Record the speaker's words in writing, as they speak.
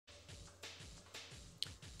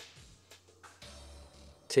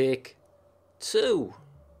Take 2.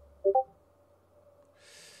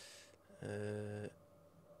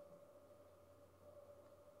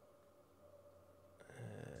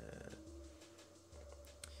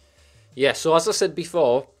 Yeah, so as I said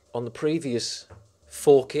before, on the previous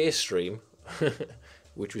 4K stream,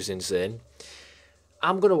 which was insane,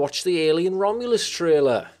 I'm going to watch the Alien Romulus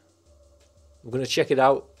trailer. I'm going to check it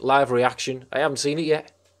out, live reaction. I haven't seen it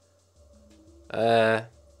yet.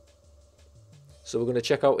 So we're going to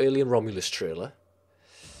check out Alien Romulus trailer.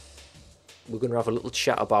 We're going to have a little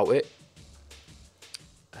chat about it.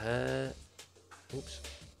 Oops.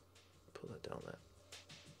 Put that down there.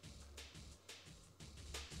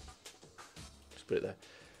 Just put it there.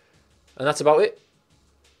 And that's about it.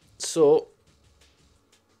 So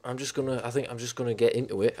I think I'm just gonna get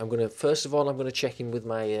into it. First of all, I'm gonna check in with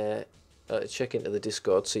my check into the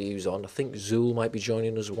Discord, see who's on. I think Zool might be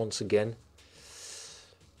joining us once again.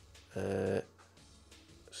 So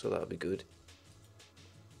that'll be good.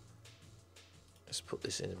 Let's put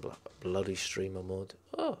this in bloody streamer mode.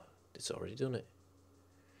 Oh, it's already done it.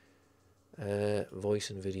 Voice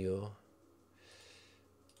and video.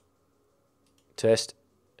 Test.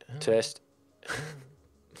 Test.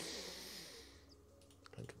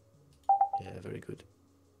 Yeah, very good.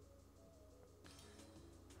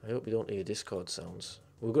 I hope you don't hear Discord sounds.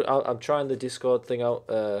 We're good. I'm trying the Discord thing out.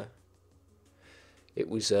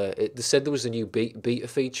 They said there was a new beta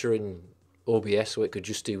feature in OBS where it could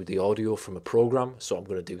just do the audio from a program. So I'm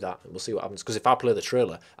going to do that, and we'll see what happens. Because if I play the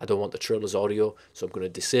trailer, I don't want the trailer's audio, so I'm going to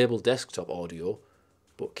disable desktop audio,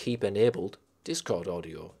 but keep enabled Discord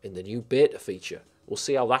audio in the new beta feature. We'll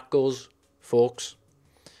see how that goes, folks.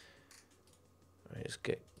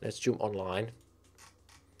 Right, let's jump online.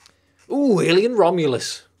 Ooh, Alien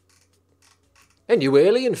Romulus. A new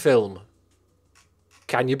Alien film.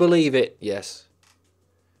 Can you believe it? Yes.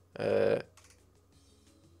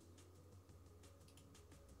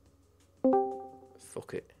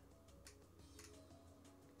 Fuck it.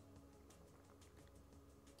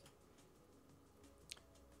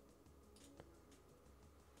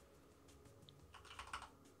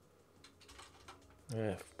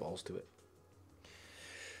 Yeah, balls to it.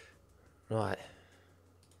 Right.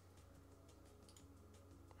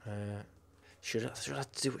 Should I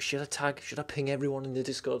ping everyone in the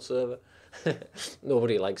Discord server?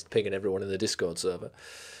 Nobody likes pinging everyone in the Discord server.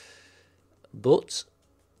 But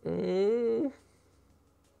I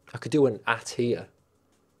could do an @ here.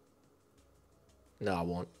 No, I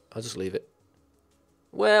won't. I'll just leave it.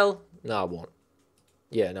 Well, no, I won't.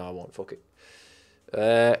 Yeah, no, I won't. Fuck it.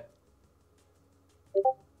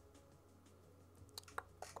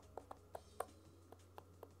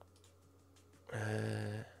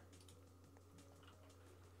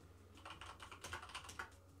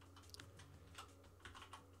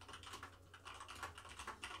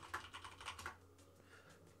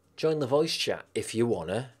 Join the voice chat if you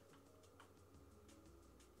wanna.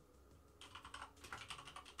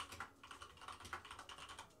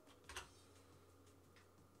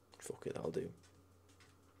 Fuck it, that'll do.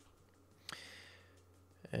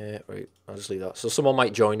 Right, I'll just leave that. So someone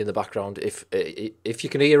might join in the background. If you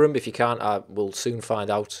can hear them, if you can't, I will soon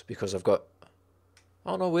find out because I've got.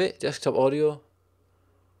 Oh no, wait, desktop audio.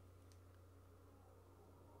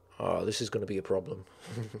 Oh, this is going to be a problem.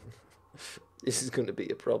 This is going to be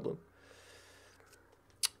a problem.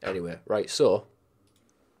 Anyway, right, so.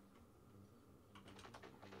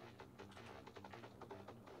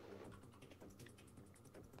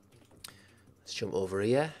 Let's jump over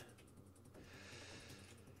here.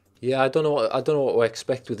 Yeah, I don't know what to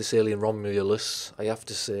expect with this Alien Romulus, I have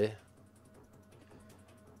to say.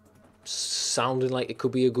 Sounding like it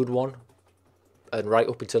could be a good one. And right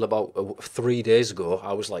up until about 3 days ago,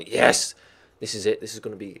 I was like, yes, this is it. This is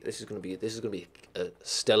going to be a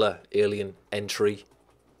stellar Alien entry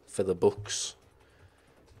for the books.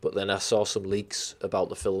 But then I saw some leaks about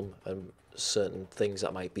the film and certain things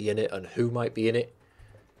that might be in it and who might be in it,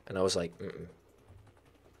 and I was like, I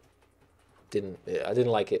didn't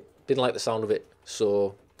like it. Didn't like the sound of it.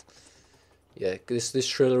 So yeah, this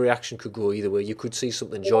trailer reaction could go either way. You could see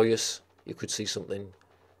something joyous. You could see something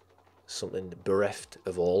bereft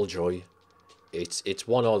of all joy. It's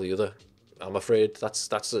one or the other. I'm afraid that's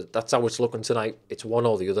how it's looking tonight. It's one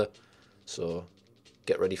or the other. So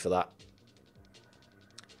get ready for that.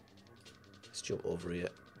 Let's jump over here.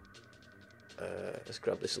 Let's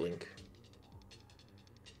grab this link.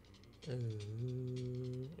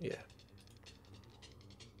 Yeah.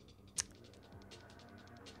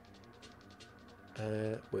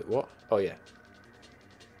 Wait, what? Oh yeah.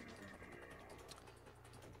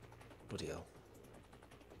 Bloody hell.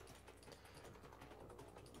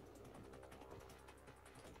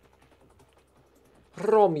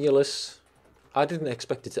 Romulus. I didn't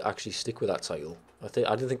expect it to actually stick with that title. I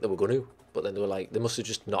didn't think they were going to, but then they were like, they must have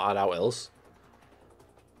just not had out else.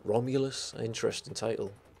 Romulus, interesting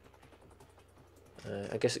title.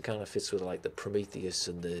 I guess it kind of fits with like the Prometheus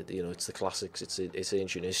and the you know, it's the classics. It's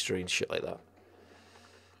ancient history and shit like that.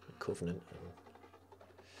 Covenant.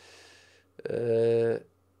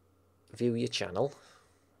 View your channel.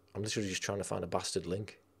 I'm literally just trying to find a bastard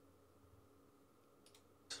link.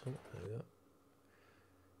 So, there we go.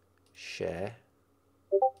 Share.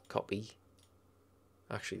 Copy.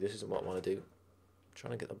 Actually, this isn't what I want to do. I'm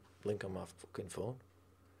trying to get the link on my fucking phone.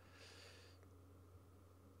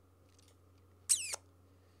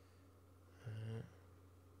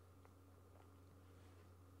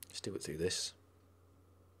 Let's do it through this.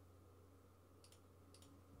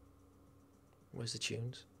 Where's the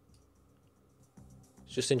tunes?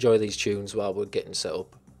 Let's just enjoy these tunes while we're getting set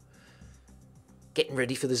up. Getting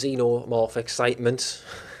ready for the xenomorph excitement.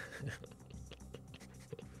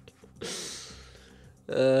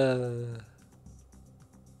 There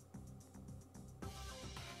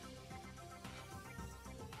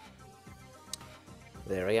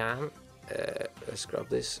I am. Let's grab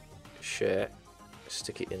this, share,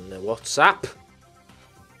 stick it in the WhatsApp.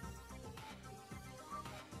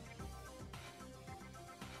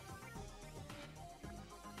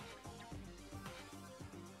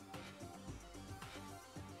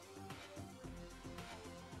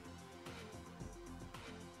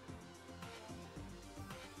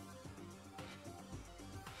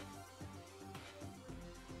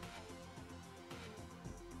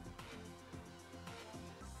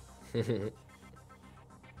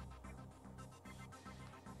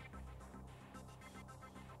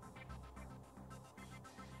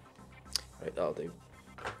 Right, that'll do.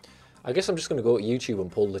 I guess I'm just gonna go to YouTube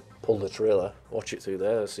and pull the trailer, watch it through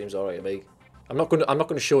there. That seems alright to me. I'm not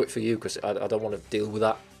gonna show it for you because I don't want to deal with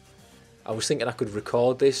that. I was thinking I could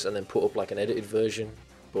record this and then put up like an edited version,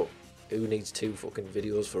 but who needs 2 fucking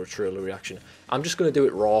videos for a trailer reaction? I'm just gonna do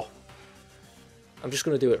it raw. I'm just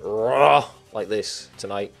gonna do it raw like this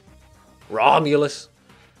tonight. Romulus.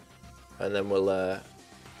 And then we'll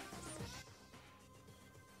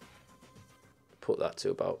put that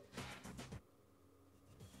to about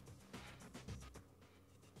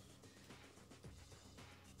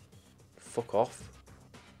fuck off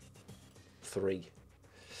 3.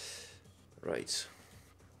 Right.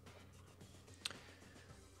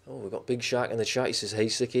 Oh, we've got Big Shark in the chat. He says, hey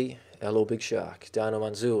Sicky. Hello Big Shark. Dino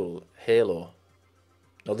Manzul. Halo.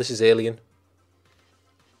 No, this is Alien.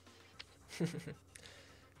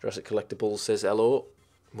 Jurassic Collectibles says hello,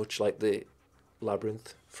 much like the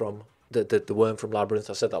labyrinth from the worm from Labyrinth.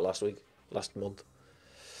 I said that last month.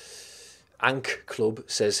 Ank Club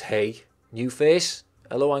says hey, new face.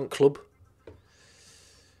 Hello Ank Club.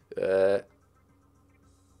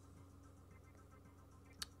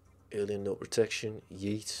 Alien No Protection.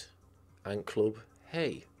 Yeet. Ank Club.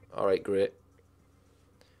 Hey. All right, great.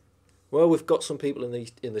 Well, we've got some people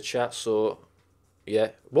in the chat, so. Yeah.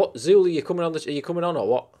 What, Zul, are you coming on or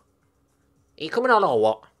what? Are you coming on or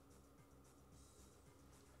what?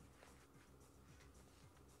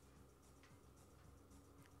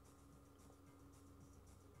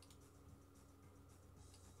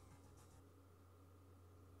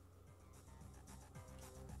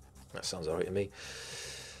 That sounds alright to me.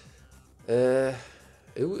 Who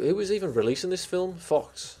was even releasing this film?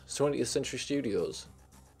 Fox. 20th Century Studios.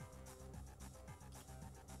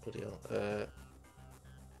 Bloody hell.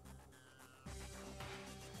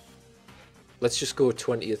 Let's just go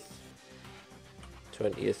 20th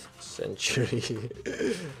Century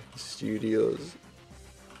Studios.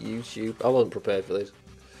 YouTube. I wasn't prepared for this.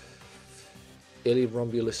 Alien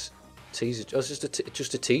Romulus teaser. Oh, it's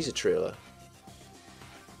just a teaser trailer.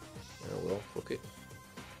 Oh well, fuck it.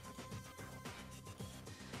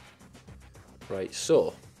 Right,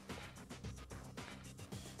 so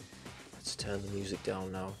let's turn the music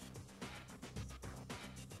down now.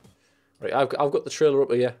 Right, I've got the trailer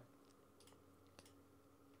up here.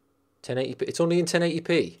 1080p. It's only in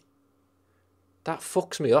 1080p. That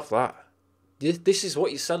fucks me off. That. This is what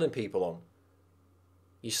you're selling people on.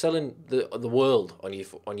 You're selling the world on your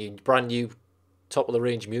brand new top of the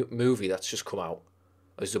range movie that's just come out,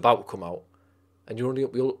 or is about to come out, and you'll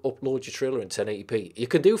upload your trailer in 1080p. You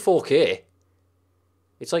can do 4K.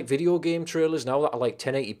 It's like video game trailers now that are like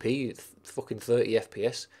 1080p, fucking 30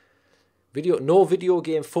 FPS. No video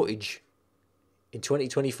game footage in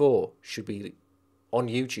 2024 should be on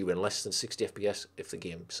YouTube in less than 60 FPS if the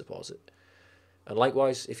game supports it. And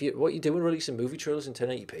likewise, what you're doing releasing movie trailers in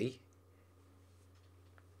 1080p,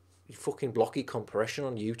 you fucking blocky compression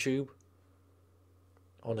on YouTube.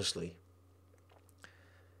 Honestly.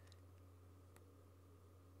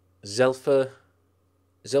 Zelfa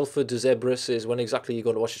de Zebra says, when exactly are you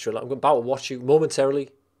going to watch the trailer? I'm about to watch you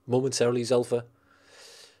momentarily, Zelfa.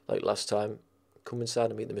 Like last time, come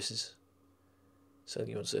inside and meet the missus.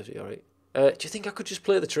 Sending you on safety, all right. Do you think I could just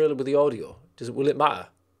play the trailer with the audio? Will it matter?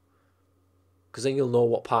 Because then you'll know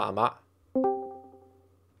what part I'm at.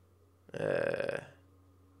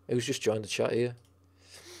 Who's just joined the chat here?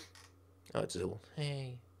 Oh, it's Zul.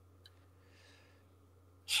 Hey.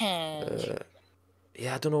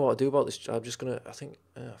 Yeah, I don't know what to do about this. I'm just gonna. I think.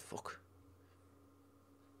 Fuck.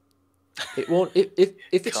 It won't. If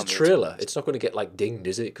it's a trailer, it's not going to get like dinged,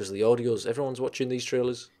 is it? Because the audio's. Everyone's watching these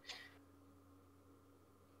trailers.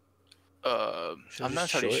 I'm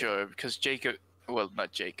not entirely sure because Jacob. Well,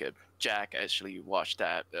 not Jacob. Jack actually watched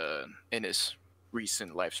that in his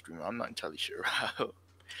recent live stream. I'm not entirely sure how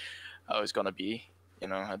it's gonna be. You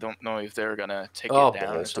know, I don't know if they're gonna take it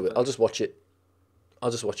down. Let's do it. I'll just watch it.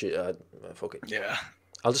 Fuck it. Yeah.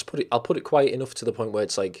 I'll put it quiet enough to the point where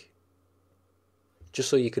it's like, just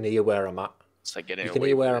so you can hear where I'm at. It's like getting. You can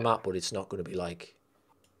hear where I'm at, but it's not going to be like.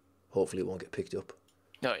 Hopefully, it won't get picked up.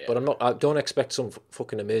 No, yeah. But I don't expect some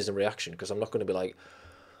fucking amazing reaction because I'm not going to be like,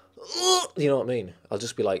 you know what I mean? I'll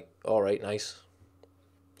just be like, all right, nice.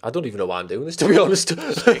 I don't even know why I'm doing this, to be honest.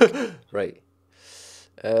 Right.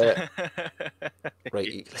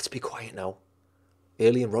 Right. Let's be quiet now.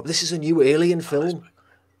 Alien Rob. This is a new Alien film.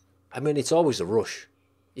 I mean, it's always a rush.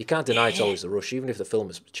 You can't deny it's always a rush, even if the film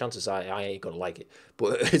is. Chances are I ain't gonna like it,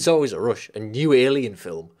 but it's always a rush. A new Alien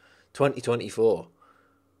film, 2024.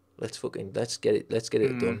 Let's get it done. Let's get it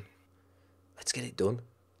done.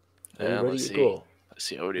 Are you ready to go? Let's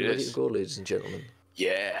see how it is. Ready to go, ladies and gentlemen?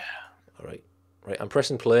 Yeah. All right. Right. I'm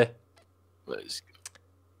pressing play. Let's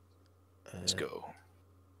go.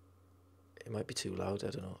 It might be too loud.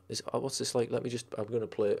 I don't know. What's this like? I'm going to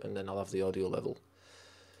play it and then I'll have the audio level.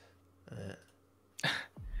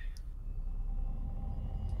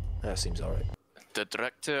 That seems alright. The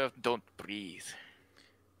director of Don't Breathe.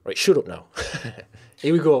 Right, shut up now.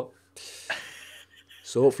 Here we go.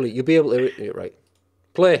 So hopefully you'll be able to... Right.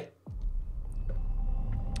 Play.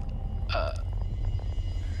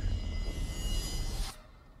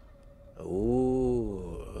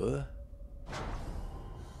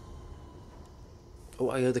 Oh,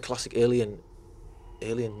 I heard the classic alien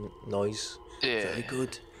noise. Yeah. Very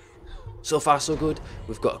good. So far, so good.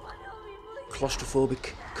 We've got a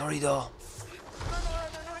claustrophobic corridor.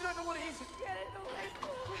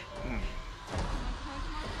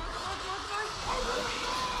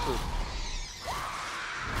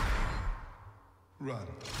 Run.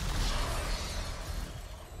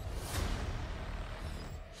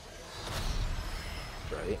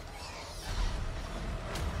 Right.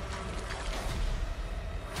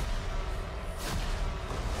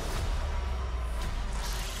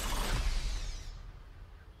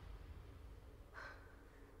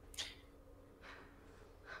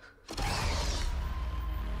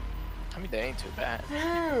 I mean, they ain't too bad.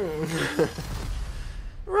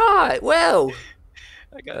 Right. Well.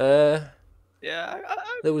 Yeah.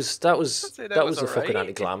 That was a fucking right.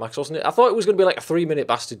 anticlimax, wasn't it? I thought it was going to be like a 3-minute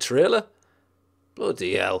bastard trailer.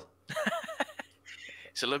 Bloody hell.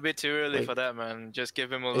 It's a little bit too early for that, man. Just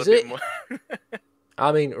give him a little bit more.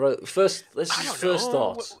 I mean, right, let's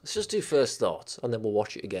just do first thoughts, and then we'll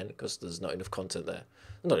watch it again because there's not enough content there.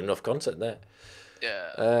 Not enough content there.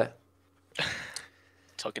 Yeah.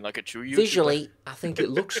 Talking like a true YouTuber. Visually, I think it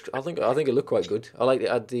looks. I think it looked quite good. I like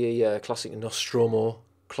it. Had the classic Nostromo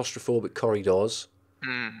claustrophobic corridors.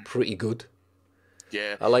 Pretty good.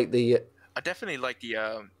 Yeah. I like the. I definitely like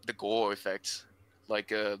the gore effects. Like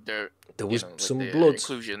there was some like blood.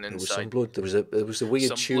 Inclusion there inside. was some blood. There was a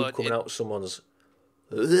weird tube coming out of someone's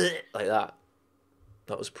like that.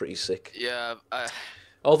 That was pretty sick. Yeah.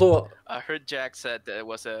 Although I heard Jack said that it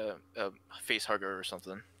was a face hugger or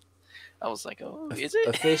something. I was like, oh, is it?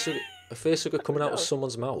 A face hugger coming out of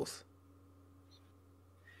someone's mouth.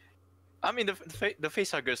 I mean, the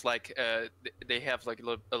face huggers, like, they have like a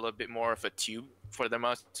little bit more of a tube for their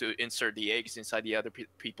mouth to insert the eggs inside the other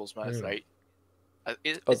people's mouths, right?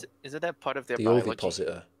 Is it that part of their biology? The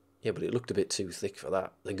ovipositor. Yeah, but it looked a bit too thick for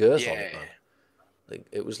that. The girth on it, man. Like,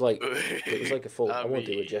 it was like a full. I won't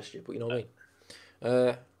do a gesture, but you know what I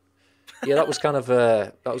mean. Yeah, that was kind of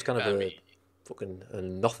a fucking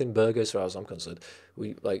nothing burger as far as I'm concerned.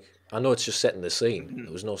 I know it's just setting the scene.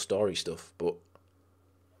 There was no story stuff, but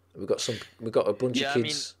we got a bunch of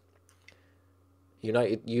kids.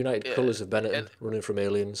 United Colours of Benetton running from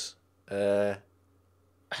aliens.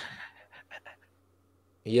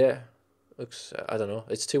 Yeah, looks. I don't know.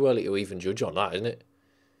 It's too early to even judge on that, isn't it?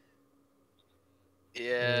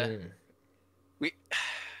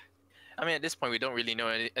 I mean, at this point, we don't really know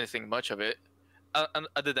anything much of it,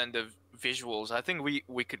 other than the visuals. I think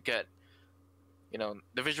we could get, the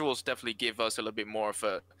visuals definitely give us a little bit more of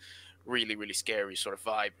a really, really scary sort of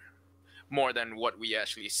vibe, more than what we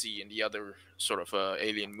actually see in the other sort of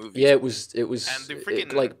alien movies. Yeah, it was. And the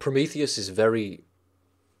freaking like Prometheus is very,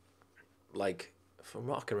 like, from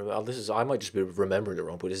what I can remember, I might just be remembering it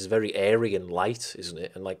wrong, but it's very airy and light, isn't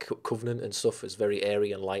it? And like Covenant and stuff is very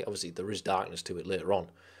airy and light. Obviously, there is darkness to it later on.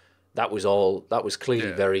 That was all. That was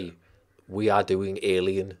clearly very. We are doing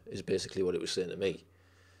Alien is basically what it was saying to me.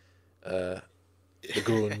 The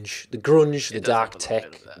grunge, the dark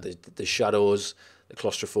tech, the shadows, the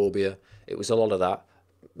claustrophobia. It was a lot of that.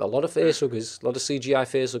 A lot of facehuggers, a lot of CGI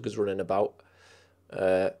facehuggers running about.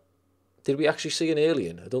 Did we actually see an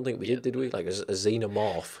alien? I don't think we did we? Like a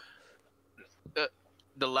xenomorph.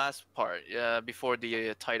 The last part, before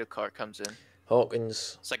the title card comes in.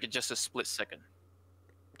 Hawkins. It's like just a split second.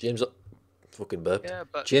 James, fucking burp. Yeah,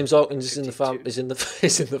 but James Hawkins is in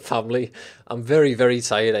the family. I'm very, very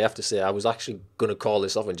tired. I have to say, I was actually gonna call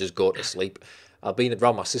this off and just go to sleep. I've been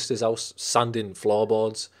around my sister's house sanding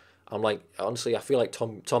floorboards. I'm like, honestly, I feel like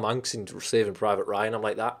Tom Hanks in Saving Private Ryan. I'm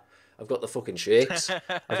like that. I've got the fucking shakes.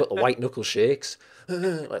 I've got the white knuckle shakes,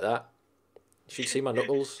 like that. You should see my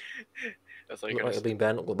knuckles. That's like I've been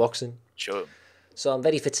bare knuckle boxing. Show him. So I'm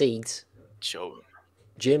very fatigued. Show him.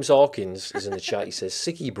 James Hawkins is in the chat. He says,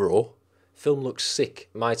 "Sicky, bro. Film looks sick.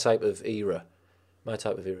 My type of era. My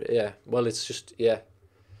type of era." Yeah. Well, it's just yeah.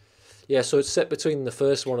 So it's set between the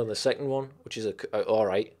first one and the second one, which is all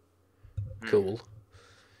right. Cool.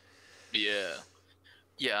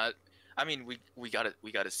 Yeah. I mean, we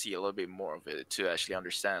gotta see a little bit more of it to actually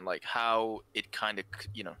understand like how it kind of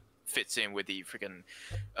fits in with the freaking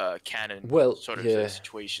canon sort of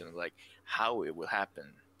situation, like how it will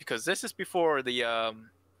happen, because this is before the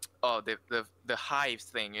the hive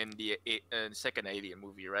thing in the second Alien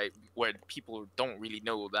movie, right, where people don't really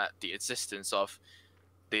know that the existence of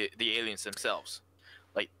the aliens themselves.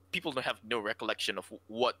 Like people don't have no recollection of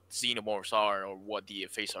what xenomorphs are or what the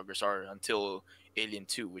facehuggers are until Alien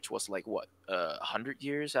 2, which was like what 100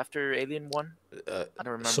 years after Alien 1. I don't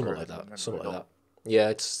remember. Something like that. Yeah,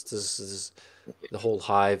 there's the whole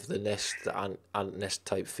hive, the nest, the ant nest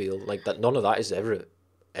type feel like that. None of that is ever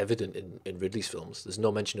evident in Ridley's films. There's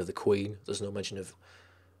no mention of the Queen. There's no mention of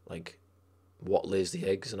like what lays the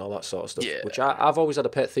eggs and all that sort of stuff. Yeah. Which I've always had a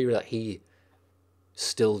pet theory that he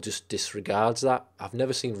still just disregards that. I've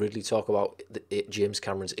never seen Ridley talk about James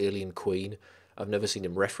Cameron's Alien Queen. I've never seen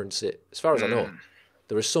him reference it. As far as I know,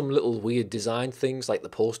 there are some little weird design things, like the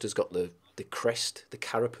poster's got the crest, the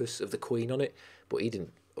carapace of the Queen on it, but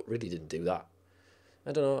Ridley didn't do that.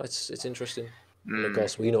 I don't know. It's interesting. And of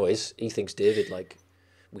course, we know he thinks David, like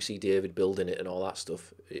we see David building it and all that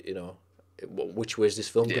stuff. Which way is this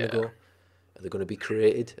film going to go? Are they going to be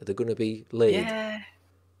created? Are they going to be laid? Yeah.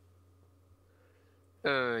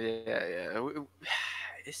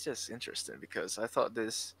 It's just interesting because I thought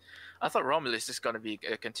Romulus is going to be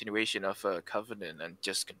a continuation of Covenant and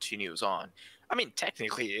just continues on. I mean,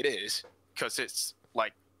 technically it is, because it's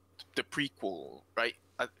like the prequel, right?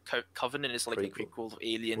 Covenant is like the prequel of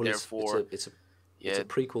Alien, well, therefore it's a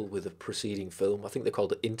prequel with a preceding film. I think they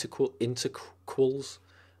called it interquels.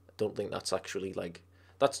 I don't think that's actually like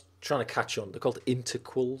that's trying to catch on. They're called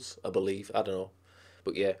interquels, I believe. I don't know,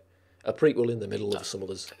 but yeah. A prequel in the middle of some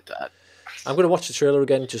others. I'm going to watch the trailer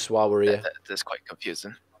again just while we're here. That's quite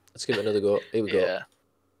confusing. Let's give it another go. Here we go.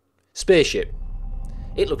 Spaceship.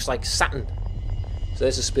 It looks like Saturn. So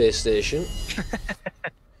there's a space station.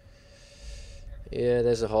 Yeah,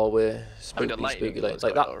 there's a hallway. Spooky light.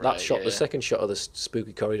 Like that shot, the second shot of the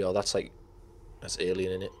spooky corridor, that's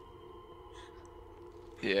Alien in it.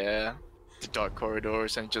 Yeah. The dark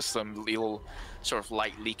corridors and just some little sort of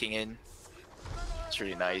light leaking in. It's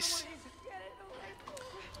really nice.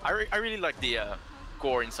 I really like the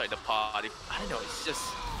gore inside the pod. I don't know, it's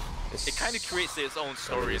just it kind of creates its own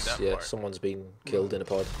story in that part. Someone's been killed in a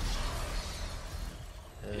pod.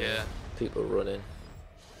 People running.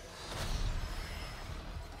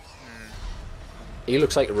 He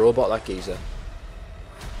looks like a robot, that geezer.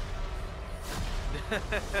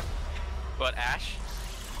 But Ash?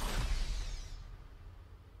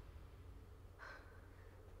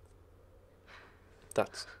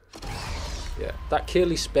 That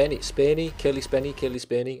Kaylee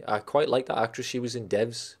Spenny. I quite like that actress. She was in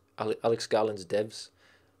Devs, Alex Garland's Devs.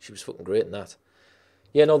 She was fucking great in that.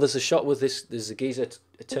 Yeah, no, there's a shot with this. There's a geezer.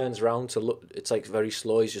 It turns around to look. It's like very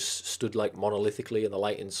slow. He's just stood like monolithically, and the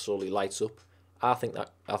lighting slowly lights up. I think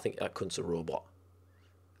that cunt's a robot,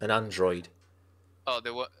 an android. Oh,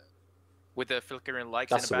 with the flickering lights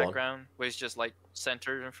That's in the the one. background, where it's just like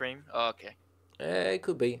centered in frame. Oh, okay. It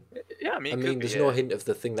could be. Yeah, I mean, I it could mean, be. there's no hint of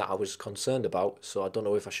the thing that I was concerned about, so I don't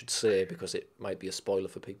know if I should say because it might be a spoiler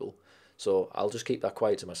for people. So I'll just keep that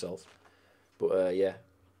quiet to myself. But yeah,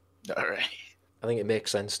 All right. I think it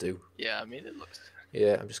makes sense too. Yeah, I mean, it looks.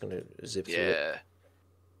 Yeah, I'm just gonna zip through it.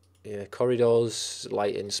 Yeah. Yeah, corridors,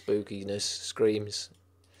 lighting, spookiness, screams.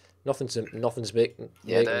 Nothing's making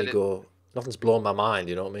me go. Nothing's blowing my mind.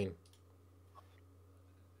 You know what I mean?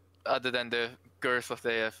 Other than the girth of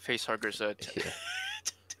the face huggers. Yeah,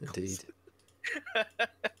 indeed.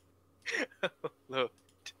 Look.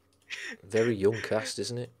 Very young cast,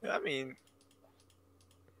 isn't it? I mean,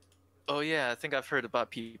 oh yeah, I think I've heard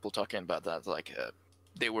about people talking about that. Like,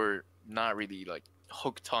 they were not really like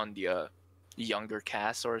hooked on the younger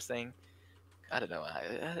cast or thing. I don't know.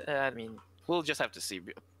 I mean, we'll just have to see.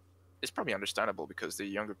 It's probably understandable because the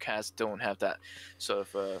younger cast don't have that sort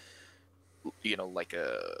of like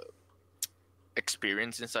a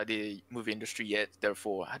experience inside the movie industry yet.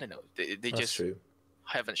 Therefore, I don't know. They That's just true.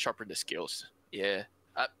 haven't sharpened the skills. Yeah,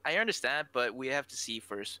 I understand, but we have to see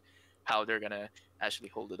first how they're gonna actually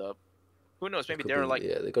hold it up. Who knows? Maybe they're like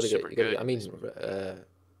they got to super get. good. I mean,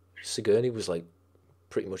 Sigourney was like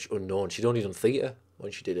pretty much unknown. She'd only done theatre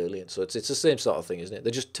when she did Alien, so it's the same sort of thing, isn't it?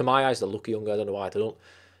 They're just, to my eyes, they look younger. I don't know why. They don't.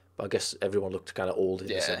 But I guess everyone looked kind of old in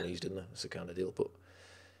the 70s, didn't they? That's the kind of deal. But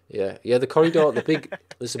yeah. The corridor,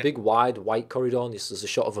 there's a big wide white corridor, and there's a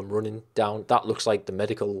shot of them running down. That looks like the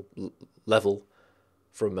medical level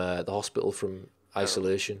from the hospital from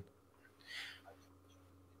Isolation.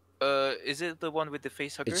 Is it the one with the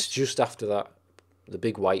face huggers? It's just after that, the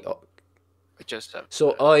big white. Just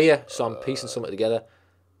so I'm piecing something together.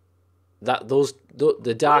 That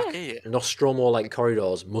the dark Nostromo like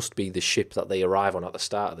corridors must be the ship that they arrive on at the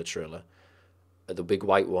start of the trailer. The big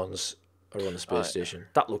white ones are on the space station.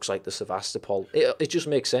 That looks like the Sevastopol. It just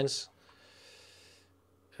makes sense.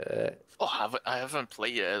 I haven't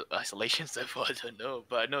played Isolation so far. I don't know,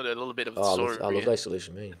 but I know that a little bit of the story. I love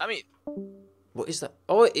Isolation. Man. I mean, what is that?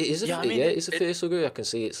 Oh, it is a it's a face facehugger. I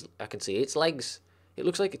can see its legs. It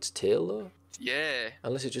looks like its tail though. Yeah.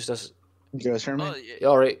 Unless it just has. You guys hear me? Oh, yeah.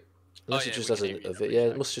 All right. Unless it just has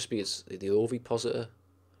it must just be the ovipositor.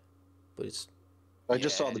 But it's. I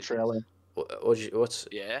just saw the trailer. What do you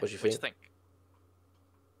think?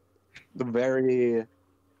 Very,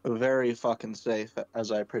 very fucking safe,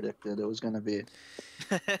 as I predicted it was gonna be.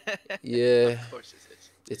 Yeah. Of course it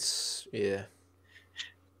is. It's yeah.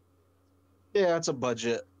 Yeah, it's a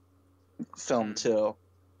budget film too.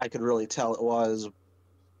 I could really tell it was.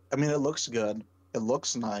 I mean, it looks good. It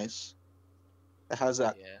looks nice. It has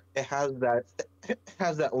that. Yeah. It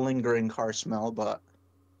has that lingering car smell, but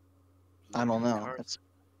I don't know. It's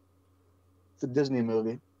a Disney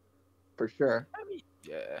movie, for sure. I mean,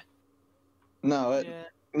 yeah. No,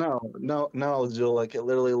 Jill. Like, it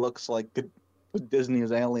literally looks like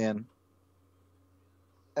Disney's Alien.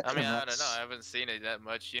 I mean, I don't know. I haven't seen it that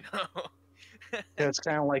much, you know. Yeah, it's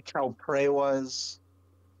kind of like how Prey was,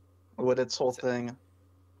 with its whole thing.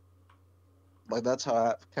 Like, that's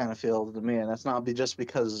how it kind of feels to me, and that's not just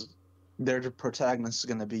because their protagonist is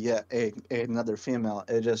going to be another female.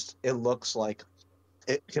 It looks like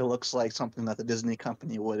something that the Disney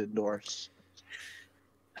company would endorse.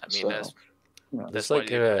 I mean, that's like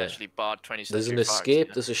why you actually bought 20th Century There's an Fox, escape. you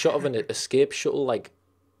know? There's a shot of an escape shuttle like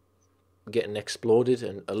getting exploded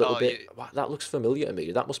and a little bit. Wow, that looks familiar to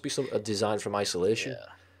me. That must be a design from Isolation. Yeah.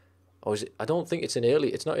 Or is it? I don't think it's an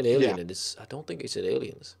Alien. It's not an Alien. Yeah. And I don't think it's in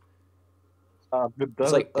Aliens.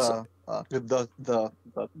 The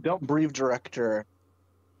Don't Breathe director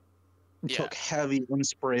took heavy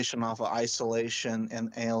inspiration off of Isolation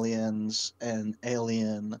and Aliens and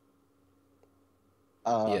Alien.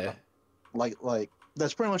 Like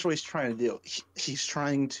that's pretty much what he's trying to do. He's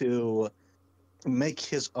trying to make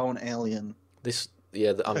his own Alien.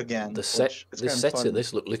 Again, the sets of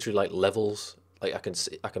this look literally like levels. Like I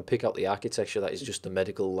can pick out the architecture that is just the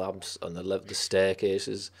medical labs and the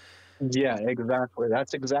staircases. Yeah, exactly.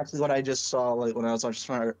 That's exactly what I just saw. Like when I was just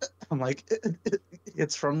trying to, I'm like,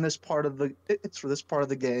 it's from this part of the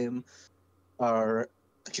game, or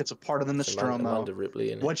it's a part of the Nostromo. Amanda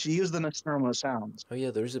Ripley in it. What you use the Nostromo sounds. Oh yeah,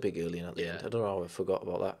 there is a big alien at the end. I don't know how I forgot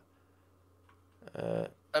about that.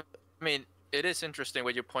 I mean, it is interesting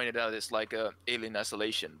what you pointed out. It's like Alien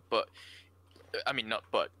Isolation, but I mean not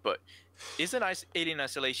but isn't Alien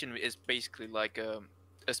Isolation is basically like a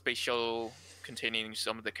space shuttle containing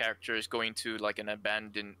some of the characters going to like an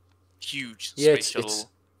abandoned huge space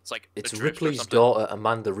shuttle. It's Ripley's daughter,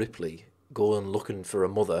 Amanda Ripley, going looking for a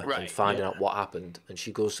mother and finding out what happened, and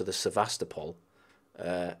she goes to the Sevastopol,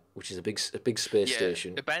 which is a big space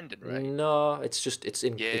station. Abandoned, right? No, it's just it's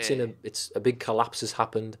a big collapse has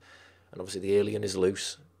happened, and obviously the alien is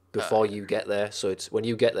loose before you get there. So it's when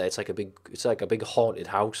you get there, it's like a big haunted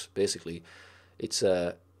house basically. It's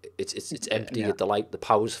empty. Yeah. The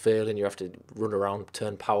power's failing. You have to run around,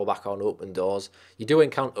 turn power back on, open doors. You do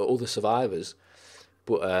encounter other survivors,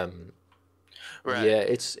 but Right. yeah,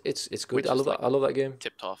 it's good. Which I is love that. I love that game.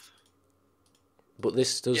 Tipped off. But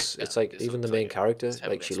this does. Yeah, it's like this even the looks main like character, it's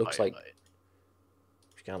heavily like she looks inspired like by it.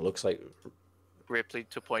 she kind of looks like Ripley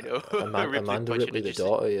 2.0. Amanda Ripley, the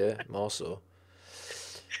daughter. Yeah, more so.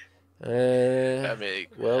 I mean, I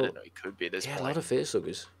Well, don't know. It could be this yeah, a point. lot of face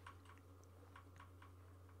huggers.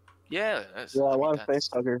 Yeah, A lot of face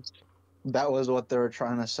huggers. That was what they were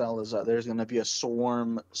trying to sell, is that there's going to be a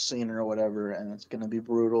swarm scene or whatever, and it's going to be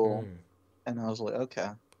brutal. And I was like, okay.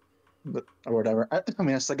 But, or whatever. I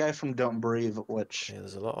mean, it's the guy from Don't Breathe, which, Yeah,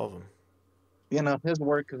 there's a lot of them. you know, his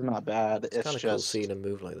work is not bad. It's kind of cool seeing him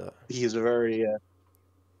move like that. He's very,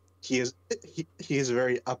 he's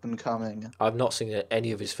very up and coming. I've not seen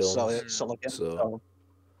any of his films. So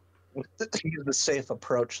the safe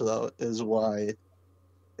approach, though, is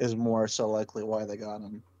more so likely why they got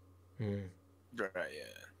him. Right,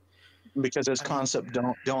 yeah. Because his concept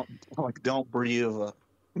don't breathe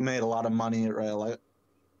made a lot of money, right? Like,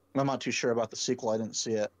 I'm not too sure about the sequel. I didn't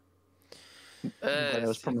see it. But it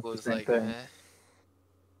was pretty much the same thing.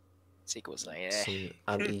 Sequel's like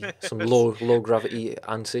Some low gravity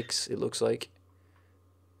antics. It looks like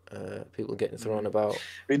people getting thrown about.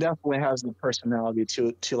 He definitely has the personality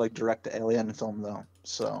to like direct the Alien film, though.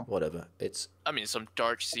 So whatever. I mean, some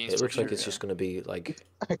dark scenes. It looks like it's just going to be like.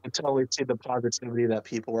 I can totally see the positivity that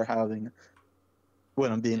people were having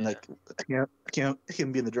when I'm being like, I can't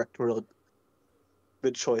him being the directorial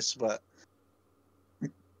good choice, but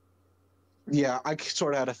yeah, I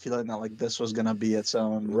sort of had a feeling that like this was gonna be its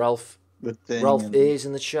own Ralph thing. Ralph A's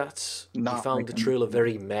in the chat. He Not found like the trailer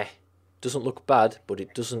very meh. Doesn't look bad, but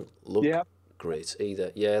it doesn't look Yeah. great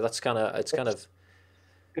either. Yeah, that's kind of It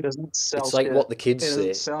doesn't sell. it's like shit. what the kids It say.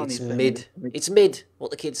 doesn't sell It's anything. mid. It's mid. What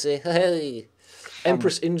the kids say. Hey.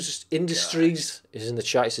 Empress Industries is in the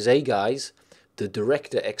chat. It says, "Hey guys, the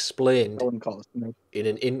director explained I wouldn't call it mid. in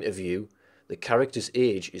an interview the character's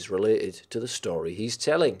age is related to the story he's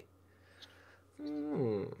telling."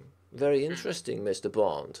 Very interesting, Mr.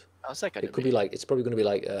 Bond. I was like, It could be like, it's probably going to be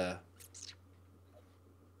like,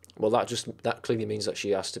 well, that clearly means that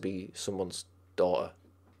she has to be someone's daughter.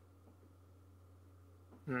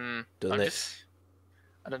 Doesn't it?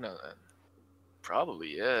 I don't know.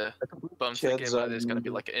 Probably, yeah. But I'm thinking that there's gonna be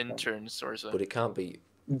like interns or something. But it can't be.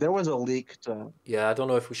 There was a leak. Yeah, I don't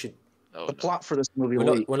know if we should. The plot for this movie.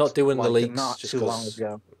 We're not doing the leaks not just too long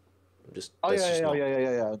ago.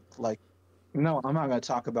 Yeah. Like, no, I'm not gonna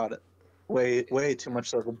talk about it. Way too much.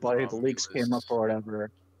 So the leaks came up or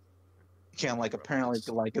whatever. You can't like apparently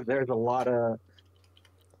like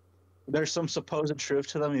there's some supposed truth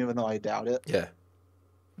to them, even though I doubt it. Yeah.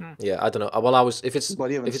 Yeah, I don't know. Well, if it's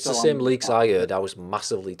the same leaks I heard, I was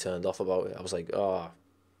massively turned off about it. I was like, no,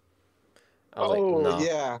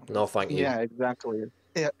 yeah, no, thank you. Yeah, exactly.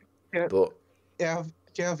 Yeah, but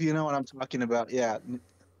Kev, you know what I'm talking about. Yeah.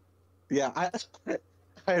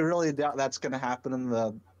 I really doubt that's gonna happen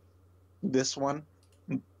in this one,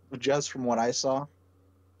 just from what I saw.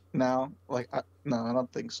 Now, like, no, I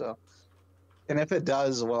don't think so. And if it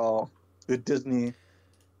does, well, Disney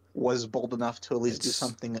was bold enough to at least do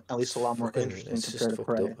something at least a lot more interesting compared to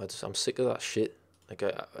Prey. I'm sick of that shit. Like,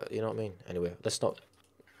 you know what I mean? Anyway, let's not.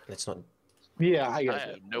 Yeah, I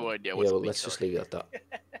have no idea what's let's just leave it at that.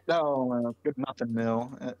 No, nothing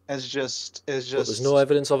new. It's just. But there's no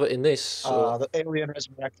evidence of it in this. So. The alien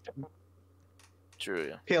resurrection. True.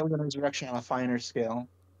 Yeah. Alien resurrection on a finer scale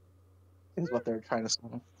is what they're trying to say.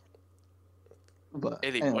 But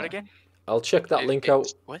anyway. What again? I'll check that link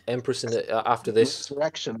out. What? Empress in the after this.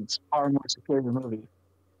 Resurrection. It's far more secure than the movie.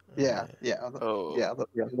 Yeah.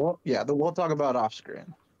 We'll talk about off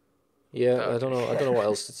screen. Yeah, okay. I don't know what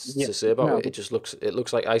else to say about it. It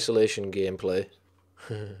looks like isolation gameplay,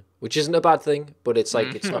 which isn't a bad thing, but it's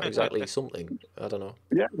like it's not exactly something. I don't know.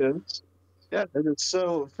 Yeah, it is. Yeah, it's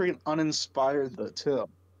so freaking uninspired though too.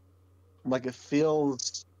 Like it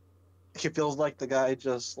feels like the guy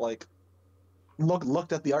just like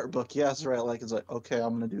looked at the art book. Yes, right. Like it's like, okay,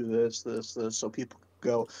 I'm gonna do this, so people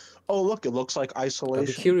go, oh look, it looks like Isolation. I'd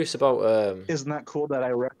be curious about. Isn't that cool that I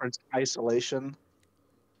referenced Isolation?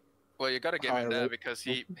 Well, you gotta give him that because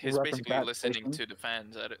he's basically listening to the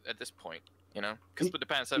fans at this point, you know. Because the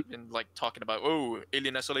fans have been like talking about, oh,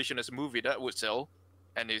 Alien Isolation is a movie that would sell,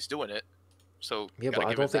 and he's doing it. So yeah, but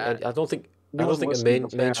I don't think I don't think a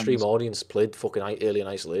mainstream fans. audience played fucking Alien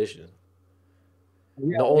Isolation.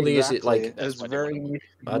 Yeah, Not only is exactly. it like That's It's why they want very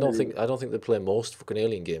to. I don't think they play most fucking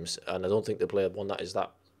Alien games, and I don't think they play one that is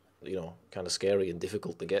that, kind of scary and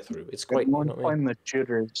difficult to get through. It's quite, you know what I mean? playing the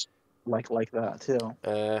shooters like that too.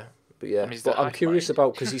 But yeah, I mean, it's but the I'm curious Hive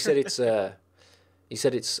about, because he said it's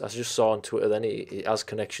I just saw on Twitter then it has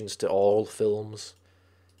connections to all films,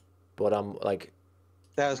 but I'm like,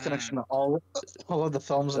 That has connection to all of the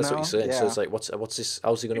films that's what now. he's saying. So Yeah. it's like, what's this?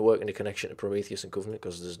 How's he going to work in a connection to Prometheus and Covenant?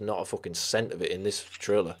 Because there's not a fucking cent of it in this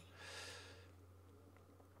trailer.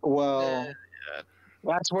 Well, Yeah.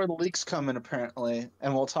 that's where the leaks come in apparently,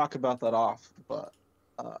 and we'll talk about that off. But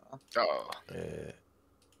Oh.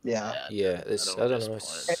 yeah, Yeah, it's I don't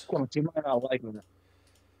know. you might not like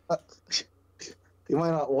it. You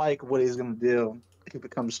might not like what he's gonna do if it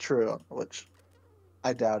becomes true, which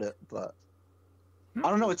I doubt it. But I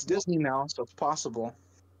don't know. It's Disney now, so it's possible.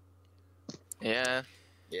 Yeah.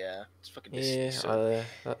 It's fucking Disney. Yeah, So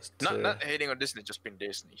that's not hating on Disney, just being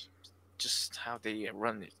Disney. Just how they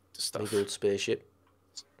run it, the stuff. big old spaceship.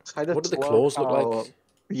 I just What do the love claws look how like?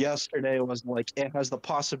 Yesterday was like it has the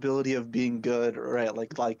possibility of being good, right?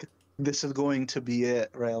 Like this is going to be it,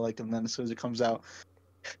 right? Like, and then as soon as it comes out,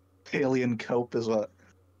 Alien Cope is what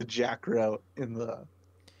Jack wrote in the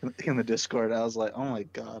Discord. I was like, oh my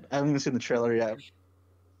god, I haven't even seen the trailer yet,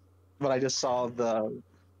 but I just saw the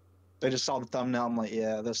thumbnail. I'm like,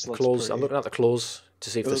 yeah, this looks Claws. pretty. I'm looking at the claws to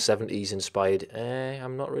see if they're It was- 70s inspired.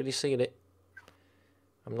 I'm not really seeing it.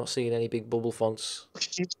 I'm not seeing any big bubble fonts.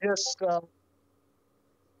 He just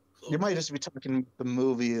you might just be talking the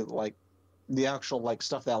movie, like the actual like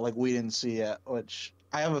stuff that like we didn't see yet, which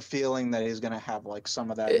I have a feeling that he's gonna have like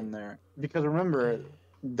some of that in there. Because remember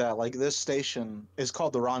that like this station is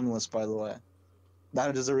called the Romulus, by the way.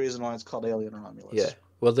 That is the reason why it's called Alien Romulus. Yeah.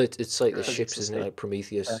 Well, it's like the Because ships, it's a isn't it? state. Like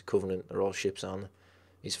Prometheus, Yeah. Covenant, are all ships, aren't they?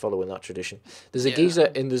 He's following that tradition. There's a Yeah.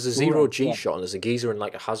 geezer, and there's a zero Right, G yeah. shot, and there's a geezer in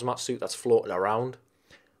like a hazmat suit that's floating around.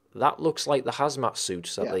 That looks like the hazmat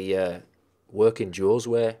suits that the working Joes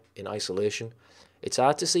wear in Isolation. It's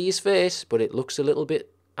hard to see his face, but it looks a little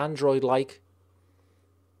bit android-like.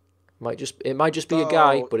 It might just be a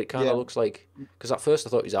guy, but it kind of looks like, because at first I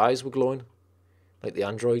thought his eyes were glowing, like the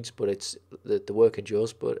androids, but it's the working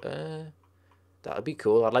Joes. But that'd be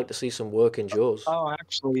cool. I'd like to see some working Joes Oh,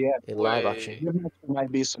 actually, yeah. in live action. There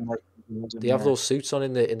might be some more. They have those suits on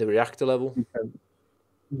in the reactor level.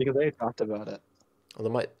 Because they talked about it. Or they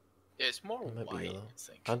might. Yeah, it's more It might be white, yellow. I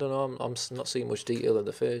think. I don't know. I'm not seeing much detail in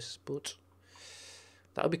the face, but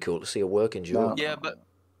that'd be cool to see a working Joe. Yeah, but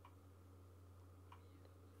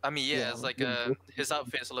I mean, yeah, it's like his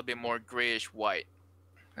outfit is a little bit more grayish white.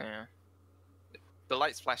 Yeah. The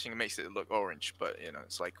light flashing makes it look orange, but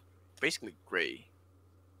it's like basically gray.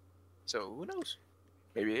 So who knows?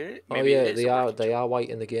 Maybe it is they a are working Joe. white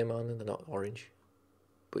in the game, aren't they? They're not orange.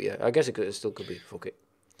 But yeah, I guess it still could be. Fuck it.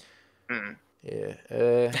 Mm.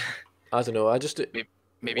 Yeah. I don't know. I just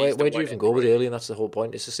Maybe where do you even go with Alien? That's the whole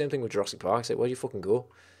point. It's the same thing with Jurassic Park. It's like, where do you fucking go?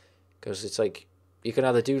 Because it's like you can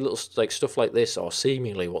either do little like stuff like this, or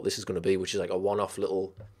seemingly what this is going to be, which is like a one-off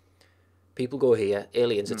little. People go here,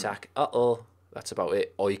 aliens attack. That's about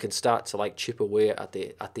it. Or you can start to like chip away at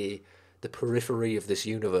the periphery of this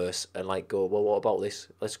universe and like go, well, what about this?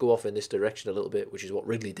 Let's go off in this direction a little bit, which is what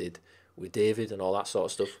Ridley did with David and all that sort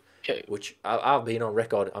of stuff. Okay. Which I've been on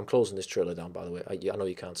record. I'm closing this trailer down, by the way. I know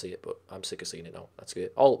you can't see it, but I'm sick of seeing it now. That's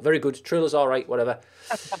good. Oh, very good. Trailer's all right, whatever.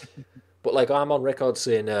 But like, I'm on record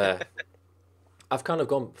saying, I've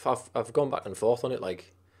gone back and forth on it.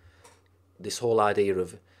 Like, this whole idea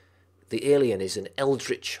of the alien is an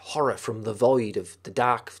eldritch horror from the void of the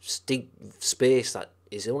dark, deep space that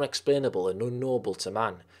is unexplainable and unknowable to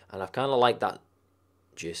man. And I've kind of liked that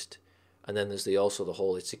gist. And then there's also the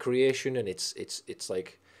whole, it's a creation, and it's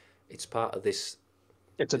like, it's part of this.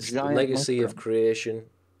 It's a giant legacy mushroom. of creation.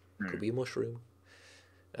 Could be a mushroom.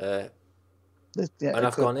 Yeah, And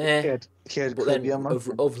I've gone, but then be a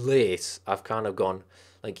mushroom. of late, I've kind of gone,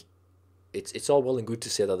 like, it's all well and good to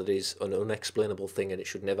say that it is an unexplainable thing and it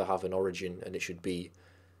should never have an origin and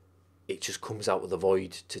it just comes out of the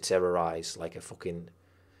void to terrorize like a fucking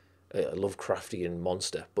Lovecraftian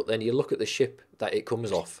monster. But then you look at the ship that it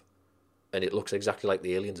comes off and it looks exactly like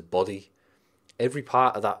the alien's body. Every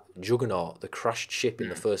part of that juggernaut, the crashed ship in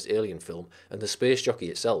the first Alien film, and the space jockey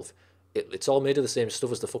itself, it's all made of the same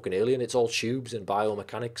stuff as the fucking alien. It's all tubes and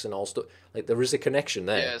biomechanics and all stuff. Like, there is a connection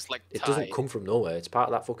there. Yeah, it's like it doesn't tied. come from nowhere. It's part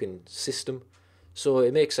of that fucking system. So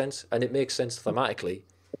it makes sense, and it makes sense thematically.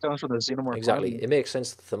 It comes from the xenomorph. Exactly, body. it makes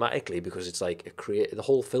sense thematically because it's like the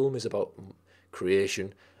whole film is about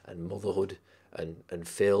creation and motherhood and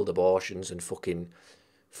failed abortions and fucking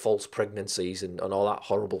false pregnancies and all that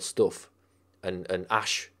horrible stuff. And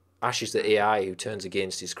Ash is the AI who turns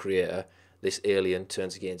against his creator. This alien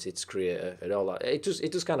turns against its creator and all that. It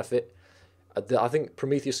does kind of fit. I think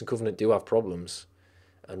Prometheus and Covenant do have problems,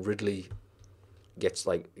 and Ridley gets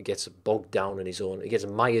bogged down in his own. He gets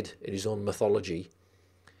mired in his own mythology,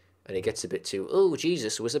 and it gets a bit too. Oh,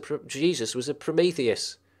 Jesus was a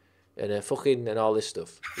Prometheus, and and all this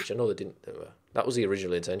stuff, which I know they didn't. That was the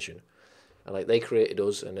original intention, and like they created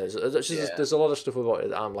us, and there's a lot of stuff about it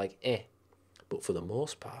that I'm like, eh. But for the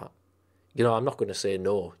most part, you know, I'm not going to say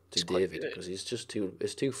no to David because it's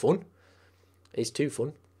too fun. It's too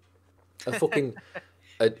fun. A fucking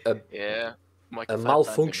a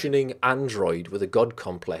malfunctioning android with a god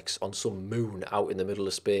complex on some moon out in the middle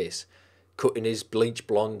of space, cutting his bleach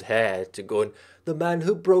blonde hair to going, the man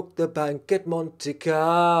who broke the bank at Monte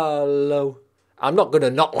Carlo. I'm not gonna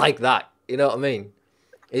not like that. You know what I mean?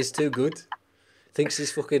 It's too good. Thinks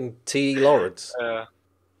he's fucking T. Lawrence.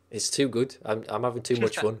 It's too good. I'm having too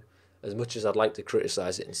much fun. As much as I'd like to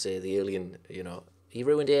criticize it and say the alien, you know, he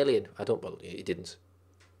ruined Alien. I don't believe he didn't.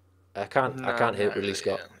 I can't hate Ridley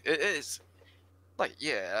Scott. It is like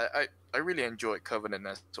I really enjoyed Covenant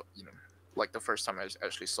as you know, like the first time I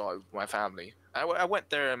actually saw it with my family. I went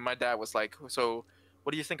there and my dad was like, so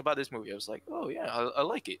what do you think about this movie? I was like, oh yeah, I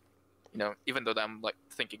like it. You know, even though I'm like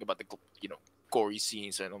thinking about the gory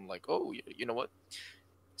scenes, and I'm like, oh, you know what,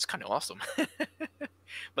 it's kind of awesome.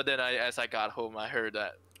 But then as I got home, I heard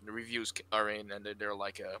that the reviews are in, and they're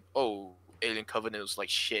like, oh, Alien Covenant was like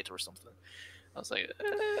shit or something. I was like,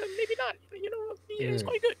 maybe not. You know, it's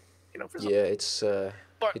quite good. You know, for something. Yeah, it's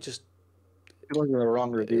but it just It wasn't the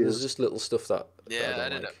wrong reviews. There's just little stuff that I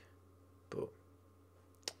don't don't like. But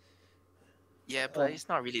but it's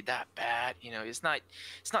not really that bad. You know, it's not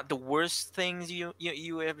the worst things you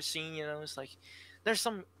ever seen. You know, it's like there's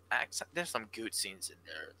some good scenes in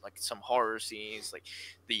there, like some horror scenes, like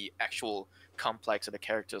the actual complex of the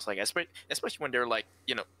characters, like especially when they're like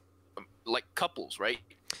like couples, right?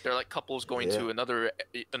 They're like couples going to another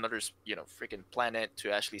freaking planet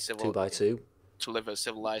to actually 2x2 to live a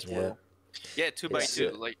civilized world. Yeah,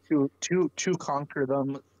 2x2, like to conquer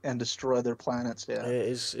them and destroy their planets. Yeah,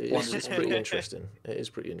 it's pretty interesting. It is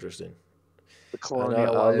pretty interesting. The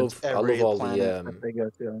colonial I love all they go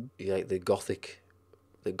to. like the gothic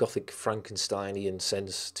Frankensteinian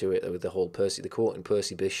sense to it, with the whole the quoting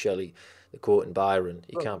Percy Bysshe Shelley, the quoting Byron.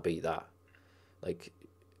 You can't beat that. Like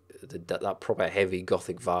that proper heavy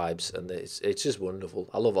gothic vibes, and it's just wonderful.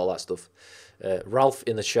 I love all that stuff. Ralph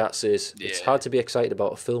in the chat says it's hard to be excited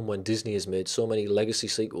about a film when Disney has made so many legacy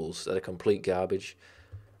sequels that are complete garbage.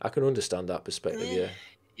 I can understand that perspective.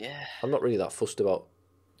 Yeah. I'm not really that fussed about.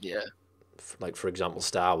 Yeah. Like, for example,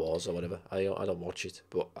 Star Wars or whatever. I don't watch it,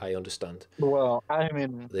 but I understand. Well, I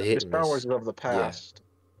mean, the Star Wars is of the past.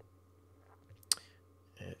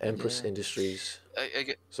 Empress Industries.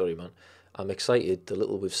 I Sorry, man. I'm excited. The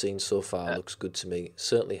little we've seen so far looks good to me.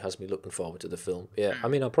 Certainly has me looking forward to the film. Yeah, I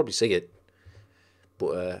mean, I'll probably see it.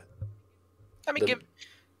 But I mean,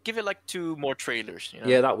 give it like 2 more trailers. You know?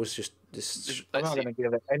 Yeah, that was just this. I'm not gonna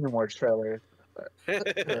give it any more trailers.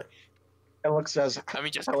 It looks as.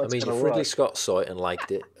 If Ridley Scott saw it and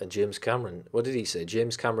liked it, and James Cameron, what did he say?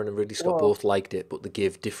 James Cameron and Ridley Scott both liked it, but they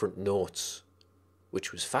gave different notes,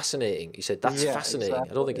 which was fascinating. He said that's fascinating.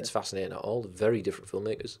 Exactly. I don't think it's fascinating at all. They're very different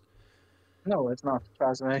filmmakers. No, it's not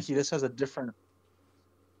fascinating. He just has a different.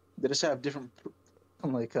 They just have different,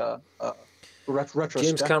 like retrospective.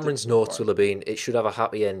 James Cameron's notes will have been, it should have a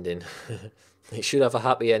happy ending. It should have a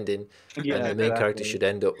happy ending, and the main character should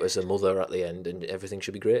end up as a mother at the end, and everything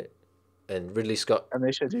should be great. And Ridley Scott. And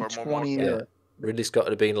they should do 20 years. Yeah. Ridley Scott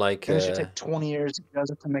would have been like. And it should take 20 years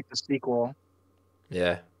to make the sequel.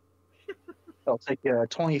 Yeah. It'll take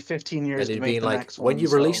 20, 15 years to make the next one. When you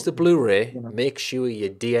release the Blu-ray, make sure you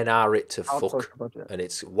DNR it to fuck, and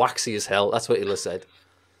it's waxy as hell. That's what he'll have said.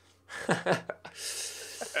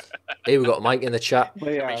 Here we got Mike in the chat.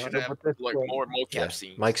 We should have like more mocap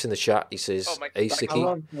scenes. Mike's in the chat. He says, "Hey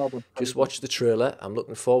Siki, just watch the trailer. I'm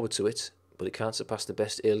looking forward to it, but it can't surpass the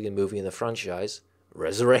best Alien movie in the franchise,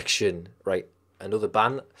 Resurrection." Right, another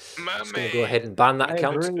ban. Just gonna go ahead and ban that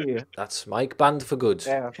account. Agree. That's Mike banned for good.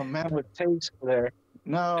 Yeah, a man with taste there.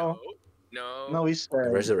 No, he's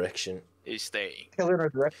staying. Resurrection. He's staying. Killer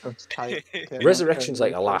Resurrection's tight. Resurrection's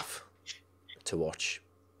like a laugh to watch.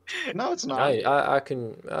 No, it's not. I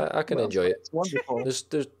can enjoy it. It's wonderful. There's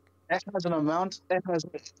it has an amount. It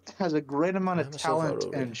has a great amount of talent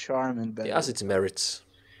and charm embedded. It has its merits.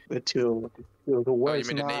 The two. The words.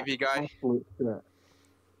 You mean the Navy guy?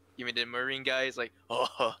 You mean the Marine guy? Is like,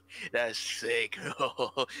 oh, that's sick.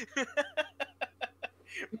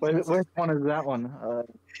 Which one is that one?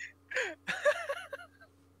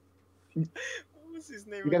 What was his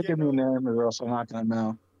name You gotta give again? me a name, or else I'm not gonna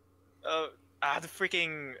know. The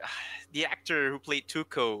freaking the actor who played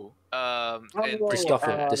Tuco.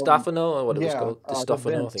 DiStefano, or what it was Yeah, called. the DiStefano, I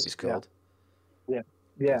think Vince. it's called. Yeah, I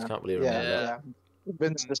yeah, can't really yeah, remember that. yeah.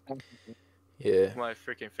 Vince DiStefano. Yeah. My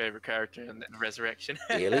freaking favorite character in Resurrection.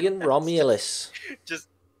 Alien Romulus. just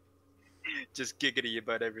giggity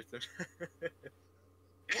about everything.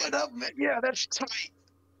 What up, man? Yeah, that's tight.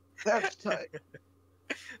 That's tight.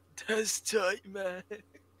 That's tight, man.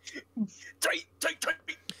 tight.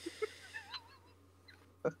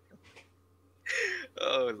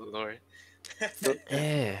 Oh Lord.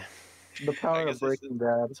 Yeah. The power of Breaking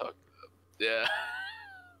Bad. Yeah.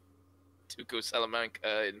 Tuco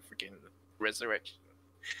Salamanca in freaking Resurrection.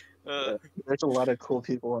 There's a lot of cool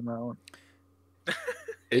people in that one.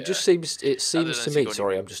 It just seems. It seems to me. Sigourney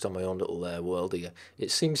Sorry, Weaver. I'm just on my own little world here.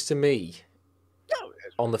 It seems to me,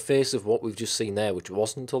 on the face of what we've just seen there, which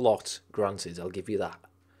wasn't a lot, granted, I'll give you that.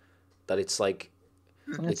 That it's like,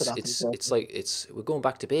 we're going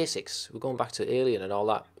back to basics. We're going back to Alien and all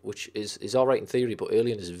that, which is all right in theory, but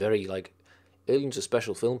Alien is very like, Alien's a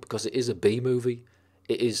special film because it is a B movie.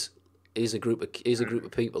 It is a group of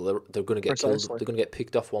people. They're going to get killed. They're going to get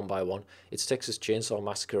picked off one by one. It's Texas Chainsaw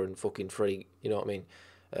Massacre and fucking Freddy. You know what I mean?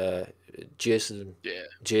 Jason. Yeah.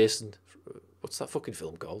 Jason. What's that fucking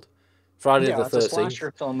film called? Friday the 13th. Yeah, it's a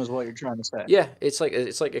slasher film, is what you're trying to say. Yeah, it's like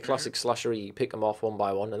a classic slasher. You pick them off one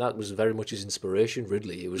by one, and that was very much his inspiration.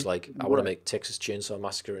 Ridley. It was like, I want to make Texas Chainsaw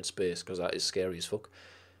Massacre in space because that is scary as fuck.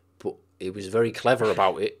 But it was very clever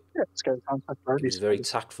about it. Yeah, it's got concept. He was very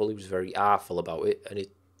tactful. He was very artful about it, and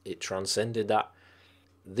it transcended that.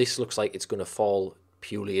 This looks like it's going to fall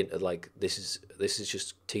purely into like this is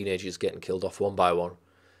just teenagers getting killed off one by one,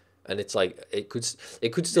 and it's like it could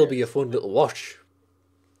still be a fun little watch,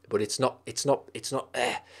 but it's not. You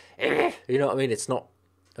know what I mean? It's not.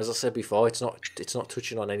 As I said before, it's not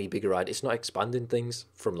touching on any bigger idea. It's not expanding things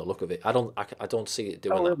from the look of it. I don't see it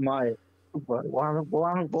doing that. It might. But we'll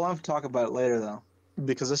have to talk about it later, though,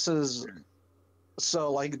 because this is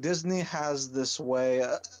so like Disney has this way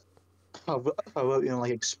of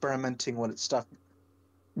like experimenting with its stuff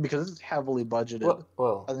because it's heavily budgeted.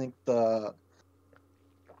 Well, I think I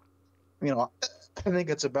think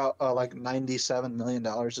it's about like $97 million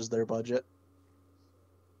is their budget.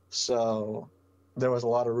 So there was a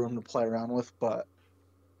lot of room to play around with, but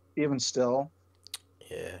even still,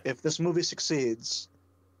 yeah. If this movie succeeds,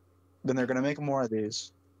 then they're gonna make more of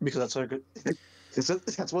these because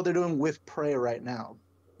that's what they're doing with Prey right now.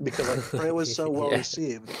 Because like Prey was so well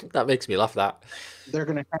received. That makes me laugh. That they're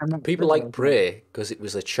gonna people like Prey because it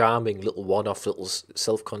was a charming little one-off, little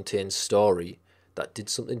self-contained story that did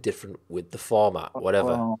something different with the format,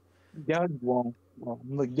 whatever. Get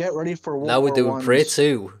ready for World now we're War doing I's. Prey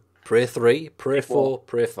 2, Prey 3, Prey 4,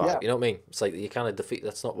 Prey 5. Yeah. You know what I mean? It's like you kind of defeat.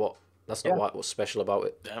 That's not what's special about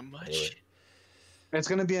it. That much. Anyway. It's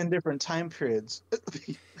gonna be in different time periods.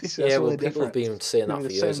 Yeah, well, people have been saying that for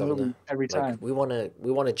years, haven't they? Every time. We want a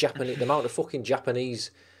Japanese, the amount of fucking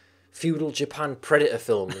Japanese feudal Japan Predator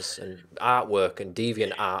films and artwork and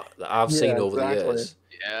deviant art that I've seen over the years.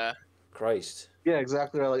 Yeah. Christ. Yeah,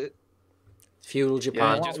 exactly. Like feudal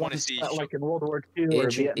Japan. I just want to see like in World War II or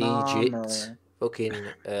ancient Vietnam Egypt, fucking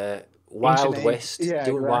Wild West, doing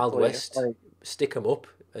exactly. Wild West. Like, stick them up,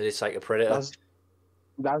 and it's like a Predator.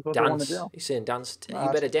 That's what they want to do. He's saying dance. No,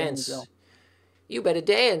 you better dance. You better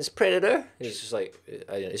dance, Predator. And it's just like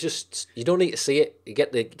it's just you don't need to see it. You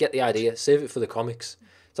get the idea. Save it for the comics.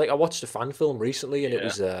 It's like I watched a fan film recently, and it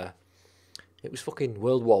was fucking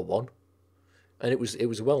World War One, and it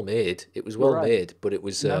was well made. It was well made, but it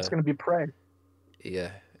was. That's gonna be Prey.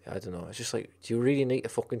 Yeah, I don't know. It's just like, do you really need to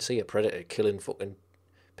fucking see a Predator killing fucking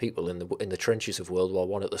people in the trenches of World War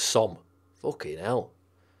One at the Somme? Fucking hell.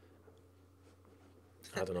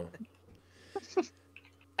 I don't know.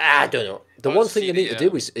 I don't know. The one thing you need to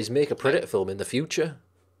do is make a Predator film in the future.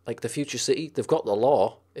 Like the Future City. They've got the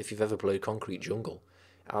law, if you've ever played Concrete Jungle.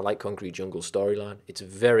 I like Concrete Jungle storyline. It's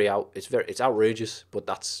it's outrageous, but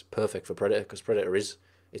that's perfect for Predator because Predator it's a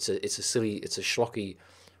schlocky,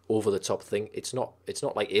 over the top thing. It's not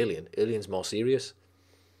like Alien. Alien's more serious.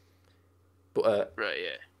 But right,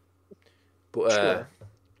 yeah. But Sure.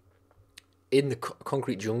 In the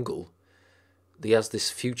Concrete Jungle, there's this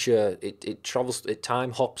future. It travels. It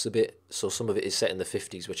time hops a bit. So some of it is set in the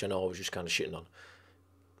 50s, which I know I was just kind of shitting on.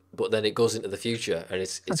 But then it goes into the future, and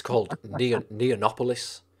it's called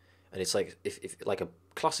Neonopolis, and it's like if like a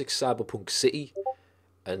classic cyberpunk city,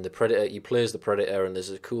 and the Predator. You play as the Predator, and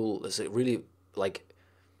there's a really like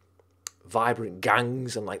vibrant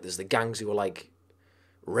gangs, and like there's the gangs who are like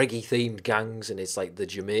reggae themed gangs, and it's like the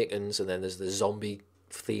Jamaicans, and then there's the zombie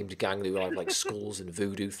themed gang who have like skulls and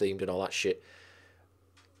voodoo themed and all that shit.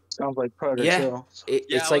 Sounds like Predator Yeah, 2.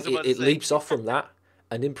 it's I was like about to it say. leaps off from that,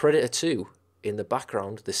 and in Predator 2, in the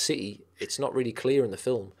background, the city, it's not really clear in the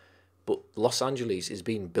film, but Los Angeles is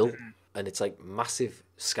being built, and it's like massive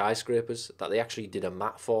skyscrapers that they actually did a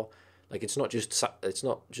map for. Like it's not just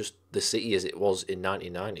the city as it was in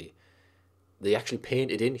 1990. They actually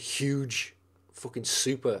painted in huge, fucking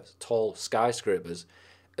super tall skyscrapers,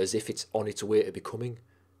 as if it's on its way to becoming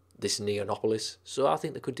this Neonopolis. So I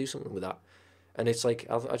think they could do something with that. And it's like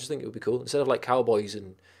I just think it would be cool instead of like cowboys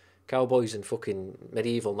and fucking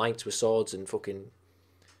medieval knights with swords and fucking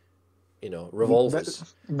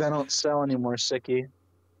revolvers. They don't sell anymore, Sicky.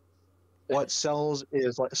 What sells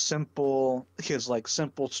is like simple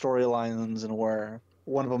storylines, and where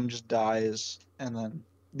one of them just dies and then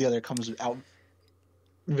the other comes out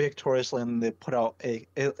victoriously, and they put out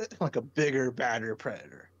like a bigger, badder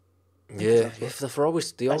Predator. Yeah, if they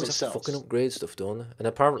always have to sells. fucking upgrade stuff, don't they? And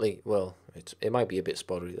apparently, well, it might be a bit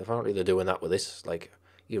spotty. Apparently, they're doing that with this. Like,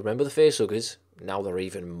 you remember the facehuggers? Now they're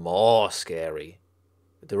even more scary.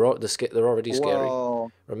 They're already scary.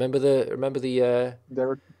 Well, Remember the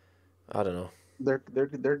they're I don't know.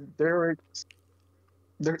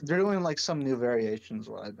 they're doing like some new variations.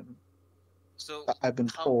 What I've been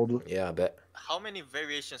told. Yeah, I bet. How many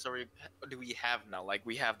variations do we have now? Like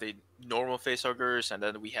we have the normal facehuggers, and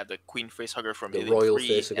then we have the queen facehugger from The Alien royal 3,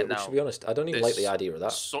 facehugger. and Which, now to be honest, I don't even like the idea of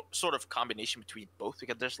that. sort of combination between both,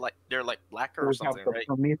 because they're like blacker or We something, have the right?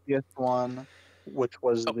 Prometheus one, which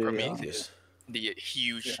was the Prometheus, the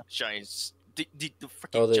huge giant, the Oh,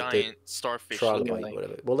 freaking giant starfish trilobite, looking thing.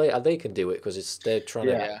 whatever. Well, they can do it because they're trying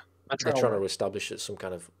to establish some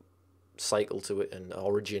kind of cycle to it and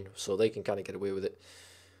origin, so they can kind of get away with it.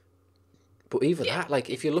 But even that, like,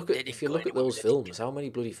 if you look at those films, how many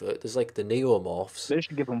bloody there's like the neomorphs. They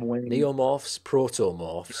should give them wings. Neomorphs,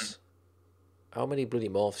 protomorphs. How many bloody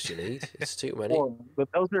morphs do you need? It's too many.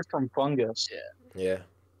 But those are from fungus. Yeah.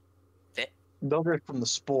 Those are from the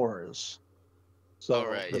spores. So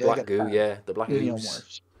right, The black goo, the black ooze.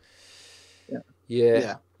 Neomorphs.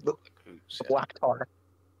 Yeah. The black tar.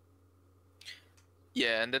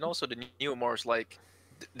 Yeah, and then also the neomorphs, like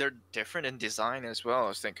they're different in design as well.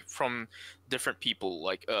 I think from different people.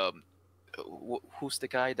 Like who's the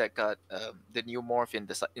guy that got the neomorph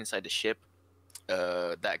inside the ship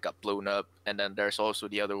that got blown up, and then there's also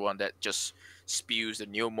the other one that just spews the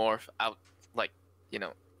neomorph out, like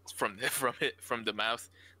from the mouth.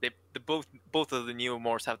 The both of the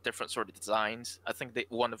neomorphs have different sort of designs. I think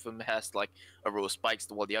one of them has like a row of spikes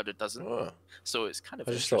while the other doesn't. Oh. So it's kind of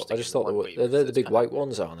I just thought they're the big white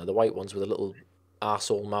ones, aren't they? The white ones with the little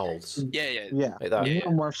arsehole mouths. Yeah. Like that.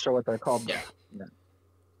 Neomorphs are what they're called.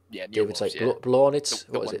 Yeah. David's like blowing it.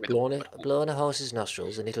 What is it? Blowing a horse's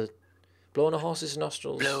nostrils, and it'll blow in a horse's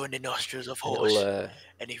nostrils. Blow in the nostrils of horse,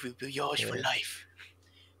 and it will be yours for life.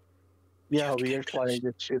 Yeah, we just try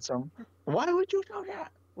to shoot some. Why would you do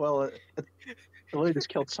that? Well, it really just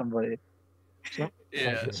killed somebody.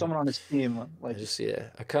 Someone on his team. Like,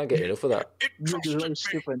 I can't get enough of that. You're really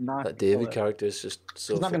stupid. Not that David character is just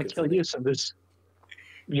so. He's not going to kill you, so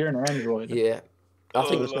you're an android. Yeah. I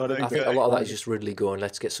think a lot of that is just Ridley going,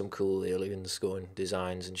 let's get some cool aliens going,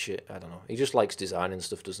 designs and shit. I don't know. He just likes designing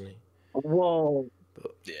stuff, doesn't he? Well,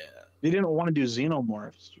 they didn't want to do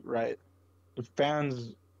xenomorphs, right? The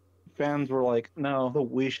fans were like, no,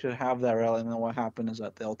 we should have that rally. And then what happened is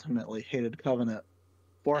that they ultimately hated Covenant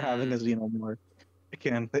for having a xenomorph.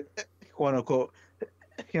 Again, quote unquote,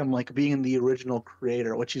 him like being the original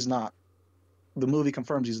creator, which he's not. The movie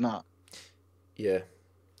confirms he's not. Yeah.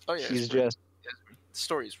 Oh yeah. He's just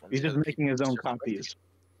stories from. He's just making his own copies.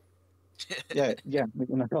 Yeah.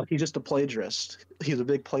 He's just a plagiarist. He's a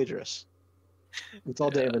big plagiarist. That's all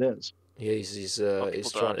David is. Yeah, he's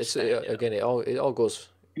trying. It's again, it all goes.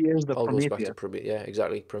 He is the all Prometheus. goes back to Prometheus. Yeah,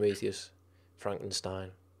 exactly. Prometheus,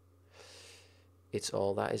 Frankenstein. It's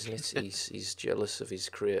all that, isn't it? He's jealous of his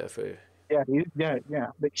creator for. Yeah.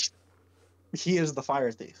 But he is the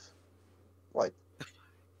fire thief. Like,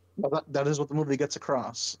 that is what the movie gets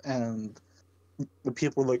across, and the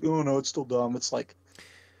people are like, "Oh no, it's still dumb." It's like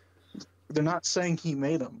they're not saying he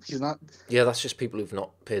made him. He's not. Yeah, that's just people who've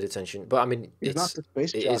not paid attention. But I mean, it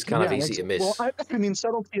is kind of easy to miss. Well, I mean,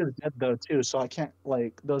 subtlety is dead though too, so I can't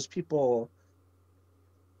like those people.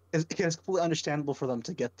 It's completely understandable for them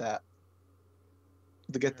to get that.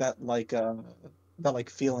 To get that that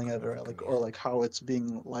feeling of it, or like how it's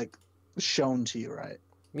being like shown to you, right?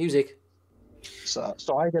 Music. So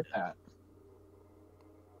I get that.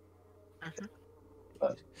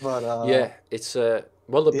 But yeah, it's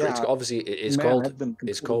Well, it's Yeah, obviously it's man, I've been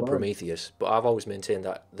it's completely called blown. Prometheus, but I've always maintained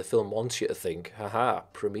that the film wants you to think, haha,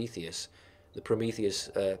 Prometheus. The Prometheus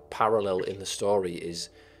parallel in the story is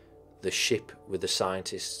the ship with the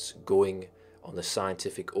scientists going on the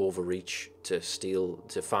scientific overreach to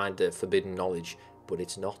find the forbidden knowledge, but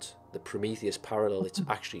it's not. The Prometheus parallel it's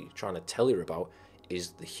actually trying to tell you about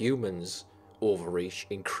is the humans' overreach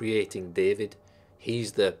in creating David.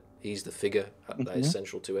 He's the figure that is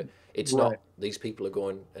central to it. It's Right. not these people are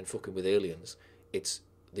going and fucking with aliens. It's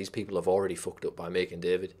these people have already fucked up by making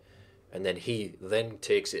David, and then he then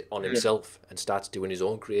takes it on himself and starts doing his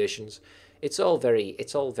own creations. It's all very.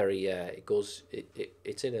 It goes.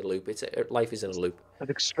 It's in a loop. Life is in a loop. It's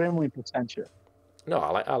extremely pretentious. No,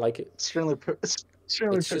 I like it. It's extremely,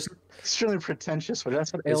 It's just extremely pretentious, but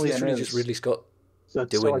that's what it's Alien literally is. just Ridley Scott So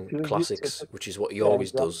doing like, classics, which is what he yeah,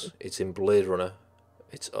 always exactly. does. It's in Blade Runner.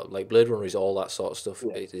 It's like Blade Runner is all that sort of stuff.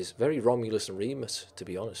 Yeah. It is very Romulus and Remus, to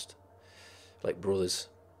be honest, like brothers,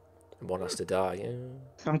 and one has to die. Yeah,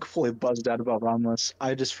 I'm completely buzzed out about Romulus.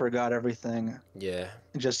 I just forgot everything yeah.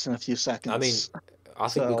 just in a few seconds. I mean, I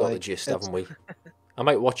think we So, got the like, gist, it's- haven't we? I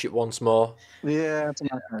might watch it once more. Yeah, it's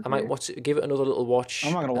not I might watch it, give it another little watch.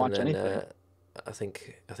 I'm not gonna watch and then, anything. I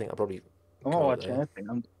think I'll probably. I'm not watching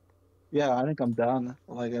anything. Yeah, I think I'm done.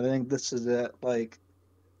 Like, I think this is it. Like,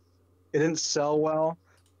 it didn't sell well.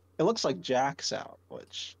 It looks like Jack's out,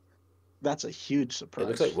 which that's a huge surprise. It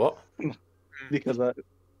looks like what? Because it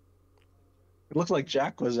looked like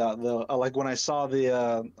Jack was out though. Like when I saw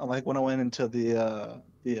like when I went into the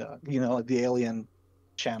like the Alien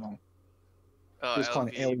channel, he was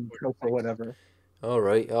calling it Alien Trope or whatever. All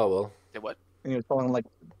right. Oh well. The what? And he was calling like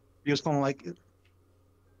he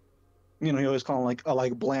always calling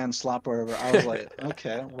like bland slop or whatever. I was like,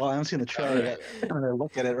 okay, well I haven't seen the trailer yet. And I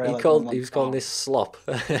look at it right. He was calling this slop.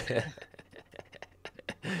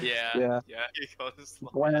 Yeah. He called it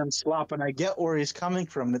slop. Bland slop, and I get where he's coming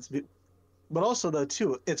from. But also though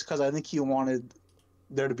too, it's because I think he wanted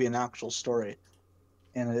there to be an actual story,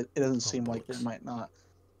 and it doesn't seem like there might not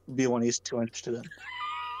be one he's too interested in.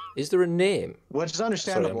 Is there a name? Which is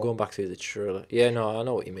understandable. Sorry, I'm going back through the trailer. Yeah, no, I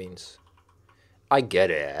know what he means. I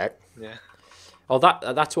get it. Yeah. Oh,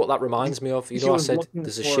 that's what that reminds me of. You know, I said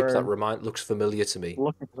there's a ship that looks familiar to me.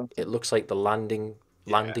 It looks like the landing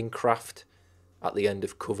craft at the end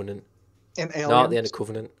of Covenant. No, at the end of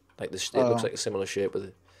Covenant. Like it looks like a similar shape with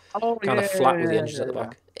it. Kind of flat with the engines at the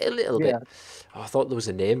back. A little bit. Oh, I thought there was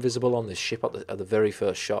a name visible on this ship at the very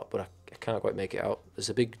first shot, but I can't quite make it out. There's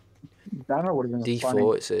a big D4, funny.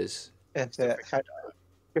 It says. It's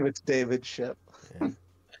David's ship. Yeah.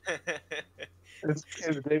 It's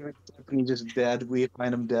David's ship, and he's just dead. We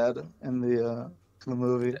find him dead in the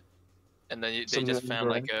movie. And then they just found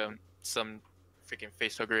like some freaking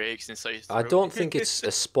facehugger eggs inside his throat. I don't think it's a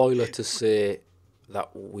spoiler to say that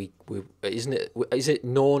is it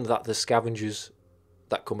known that the scavengers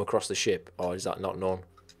that come across the ship, or is that not known?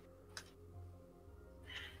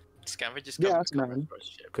 Scavengers come across the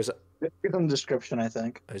ship. Because it's in the description, I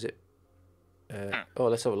think. Is it? Oh,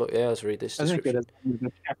 let's have a look. Yeah, let's read this description. I think it is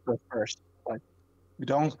the chapter first. Like,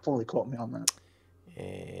 don't fully quote me on that.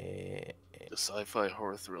 The sci-fi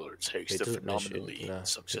horror thriller takes the phenomenally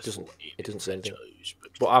successful. It doesn't say anything.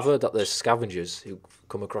 But I've heard that there's scavengers who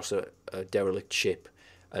come across a derelict ship,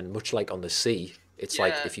 and much like on the sea, it's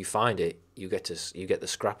like if you find it, you get the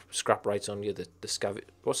scrap rights on you. The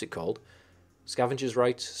what's it called? Scavengers'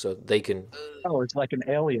 rights, so they can. Oh, it's like an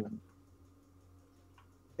alien.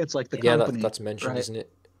 It's like the company. Yeah, that's mentioned, isn't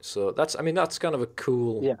it? So that's kind of a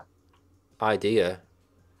cool idea.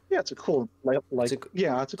 Yeah, it's a cool it's a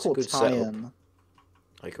cool tie-in.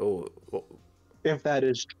 Like, if that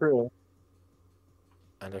is true.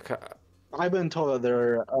 And I've been told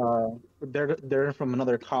that they're from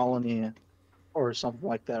another colony, or something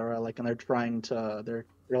like that, right? Like, and they're trying to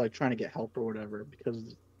get help or whatever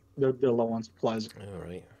because they're low on supplies. All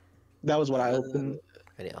right. That was what I have been.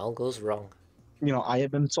 And it all goes wrong. I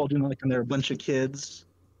have been told, and they're a bunch of kids,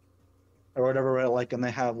 or whatever, right? Like, and they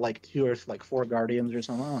have like 2 or 4 guardians or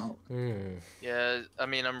something. Oh. Yeah, I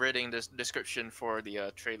mean, I'm reading this description for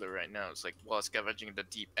the trailer right now. It's like, while scavenging the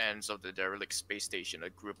deep ends of the derelict space station, a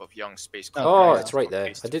group of young space. Oh, it's right there.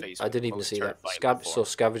 I didn't even see that.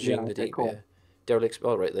 Scavenging the deep. Cool. Derelict.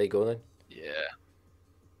 Oh, right, there you go then. Yeah.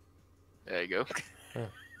 There you go. Oh.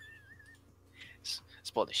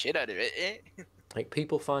 Spoil the shit out of it, eh? Like,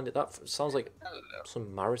 people find it, that sounds like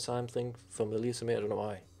some maritime thing familiar to me. I don't know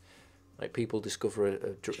why. Like, people discover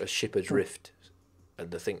a ship adrift,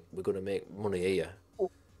 and they think we're going to make money here.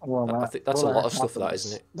 Well, I think that's a lot of stuff, that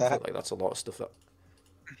isn't it? I feel like that's a lot of stuff that.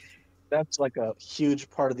 That's like a huge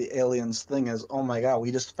part of the aliens thing. Is, oh my god,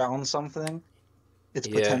 we just found something, it's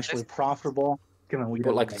potentially profitable.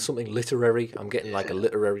 But like something literary, I'm getting like a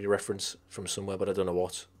literary reference from somewhere, but I don't know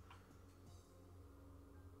what.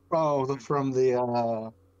 Oh, from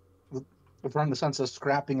the sense of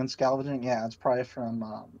scrapping and scavenging. Yeah, it's probably from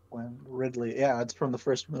when Ridley. Yeah, it's from the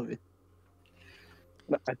first movie.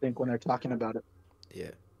 I think when they're talking about it.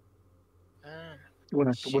 Yeah.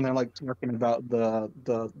 When they're like talking about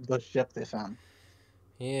the ship they found.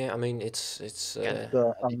 Yeah, I mean it's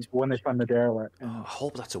when they find the derelict. I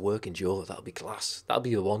hope that's a working Joe. That'll be class. That'll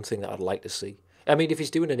be the one thing that I'd like to see. I mean, if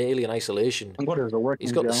he's doing an Alien Isolation,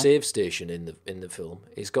 he's got the save station in the film.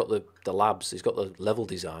 He's got the labs. He's got the level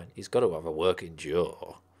design. He's got to have a working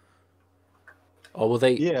Joe. Or were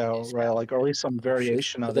they? Yeah, right. Like, or at least some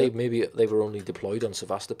variation of it. Maybe they were only deployed on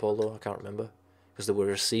Sevastopol though. I can't remember because they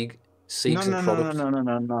were a Siegs and product.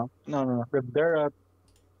 No.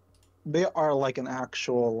 They are like an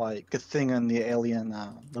actual like a thing in the Alien.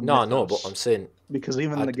 No, but I'm saying because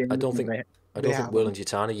even in the game, I don't think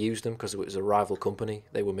Weyland-Yutani used them because it was a rival company.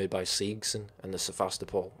 They were made by Siegs and the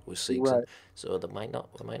Sevastopol was Siegs, right. So they might not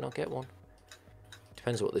get one.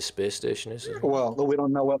 Depends what this space station is. Well, we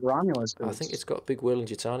don't know what Romulus is. I think it's got a big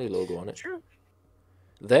Weyland-Yutani logo on it. True.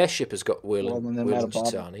 Their ship has got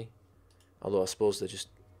Weyland-Yutani, although I suppose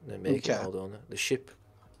they're making it all on the ship.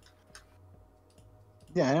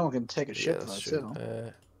 Yeah, anyone can take a ship. That's true.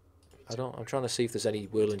 I'm trying to see if there's any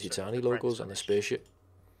Weyland-Yutani logos on the spaceship.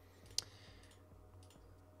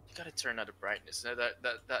 You gotta turn out the brightness.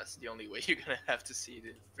 That's the only way you're gonna have to see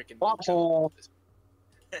the freaking plot hole.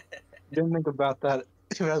 Didn't think about that.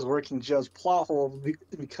 If it has working Joe's plot hole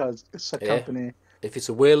because it's a company. If it's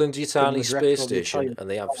a Weyland-Yutani space station and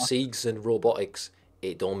they have Siegs and robotics,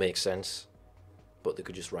 it don't make sense. But they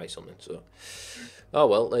could just write something. So, oh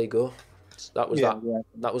well, there you go. That was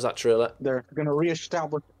That was that trailer. They're gonna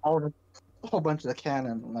reestablish a whole bunch of the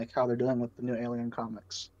canon, like how they're doing with the new Alien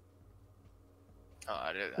comics.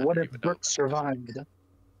 What if Bert survived?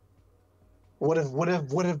 What if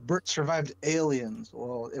Bert survived aliens?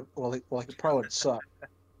 Well, it probably would suck.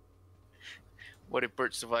 What if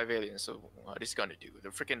Bert survived aliens? So what is he gonna do? The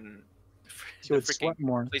freaking sweat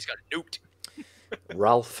more. Place got nuked.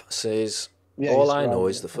 Ralph says, all I know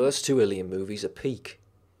is the first two Alien movies are peak.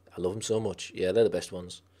 I love them so much. Yeah, they're the best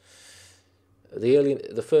ones.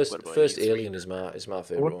 The first Alien is my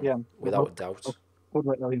favorite one, without a doubt. What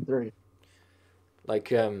about Alien 3?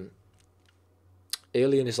 Like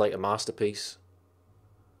Alien is like a masterpiece,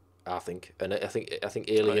 I think, and I think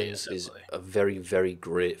Aliens is a very, very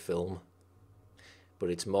great film. But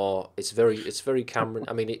it's very Cameron.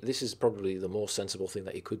 I mean, this is probably the most sensible thing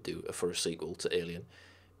that he could do for a sequel to Alien,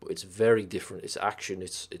 but it's very different. It's action.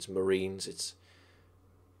 It's Marines. It's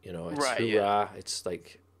hoorah. It's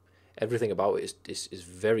like everything about it is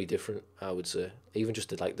very different. I would say, even just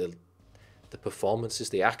the performances,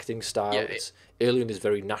 the acting style. Yeah, Alien is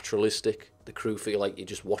very naturalistic. The crew feel like you're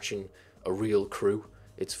just watching a real crew.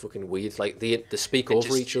 It's fucking weird. Like they speak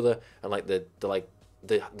over each other and like they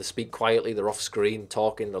speak quietly. They're off screen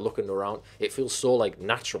talking. They're looking around. It feels so like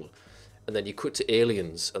natural. And then you cut to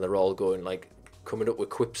Aliens and they're all going like coming up with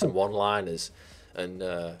quips and one-liners and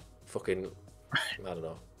fucking I don't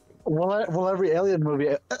know. Well, every Alien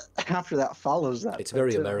movie after that follows that. It's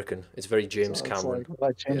very American. It's very James Cameron.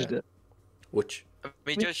 I changed it. Which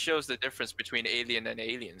it just shows the difference between Alien and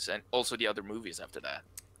Aliens, and also the other movies after that.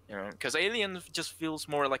 Because Alien just feels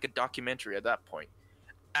more like a documentary at that point.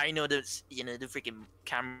 I know that the freaking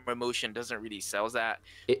camera motion doesn't really sell that,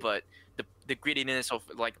 but the grittiness of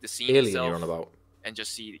like the scene Alien itself, you're on about. And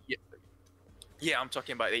just see, yeah, I'm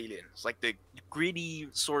talking about Aliens, like the gritty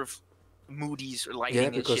sort of moody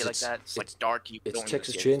lighting and shit like that. It's like dark. It's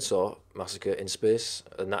Texas Chainsaw Massacre in space,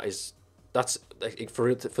 and that's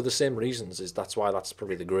for the same reasons. That's why that's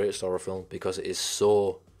probably the greatest horror film, because it is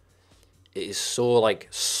so like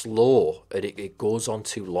slow and it goes on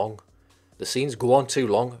too long. The scenes go on too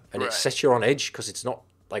long and it sets you on edge because it's not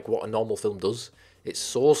like what a normal film does. It's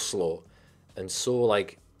so slow and so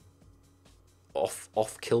like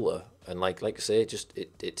off kilter, and like I say,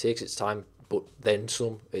 it takes its time, but then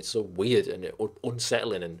some. It's so weird and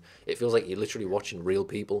unsettling, and it feels like you're literally watching real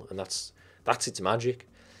people, and that's its magic.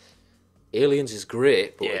 Aliens is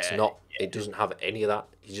great, but it's not. It doesn't have any of that.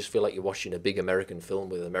 You just feel like you're watching a big American film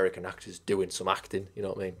with American actors doing some acting. You know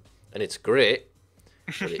what I mean? And it's great,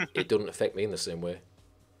 but it doesn't affect me in the same way.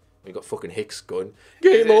 We got fucking Hicks going,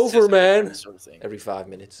 "Game over, man!" Sort of thing. Every 5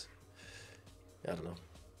 minutes. I don't know.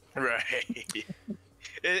 Right.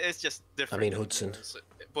 It's just different. I mean, Hudson.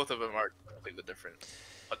 Both of them are completely different.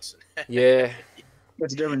 Hudson. Yeah.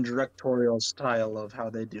 It's a different directorial style of how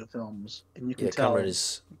they do films, and you can tell Cameron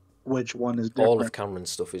is. Which one is different. All of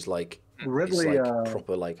Cameron's stuff is like Ridley, It's like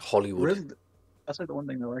proper like Hollywood. Ridley, that's like the one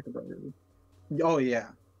thing I like about Ridley. Oh yeah,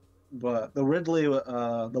 but the Ridley,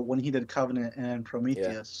 the when he did Covenant and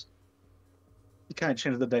Prometheus, he kind of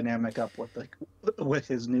changed the dynamic up with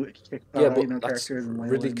his new But that's characters and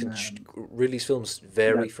Ridley's films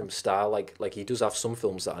vary from style. Like he does have some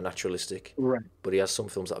films that are naturalistic, right? But he has some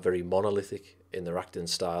films that are very monolithic in their acting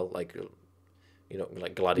style, like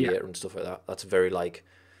like Gladiator and stuff like that. That's very like,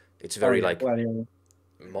 it's very Gladiator.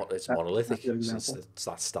 It's monolithic. It's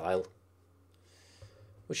that style.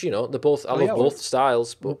 Which they're both. I love both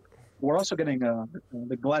styles, but we're also getting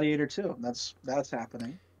the Gladiator too. That's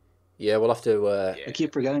happening. Yeah, we'll have to. I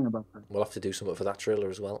keep forgetting about that. We'll have to do something for that trailer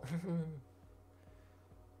as well.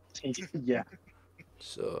 Yeah.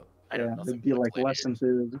 So. It'd be like less than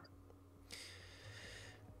food.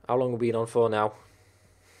 How long have we been on for now?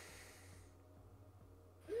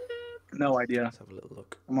 No idea. Let's have a little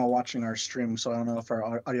look. I'm not watching our stream, so I don't know if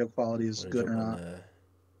our audio quality is good or not.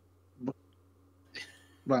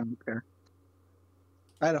 But I don't care.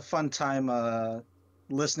 I had a fun time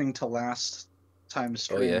listening to last time's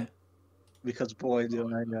stream. Oh yeah. Because boy,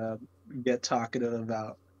 do I get talkative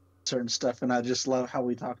about certain stuff, and I just love how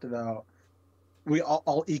we talked about. We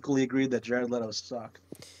all equally agreed that Jared Leto sucked.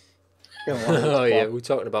 Oh yeah, we're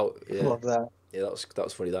talking about. Yeah. Love that. Yeah, that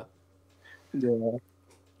was funny. That. Yeah.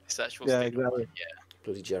 Exactly. Yeah.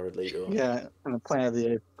 Bloody Jared Leto. Yeah, and the Planet of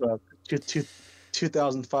the Apes.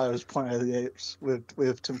 2005 was Planet of the Apes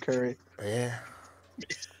with Tim Curry. Yeah.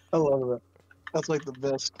 I love that. That's like the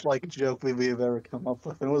best joke we've ever come up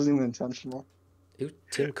with. It wasn't even intentional.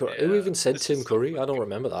 Tim Curry. Who even said Tim Curry? I don't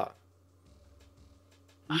remember that.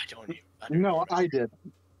 I don't No, I did.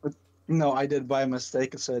 No, I did by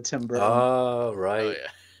mistake instead of Tim Burton. Oh, right. Oh, yeah.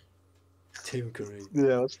 Tim Curry.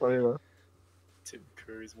 Yeah, that's funny though. Tim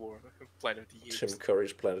Curry's War Planet of the Apes. Tim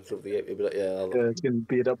Curry's Planet of the Apes. Yeah, it's getting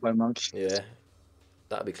beat up by monkeys. Yeah,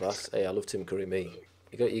 that'd be class. Hey, I love Tim Curry. Me,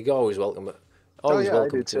 you always welcome. Always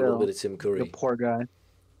welcome to a little bit of Tim Curry. The poor guy.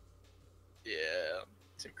 Yeah,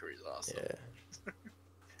 Tim Curry's awesome. Yeah.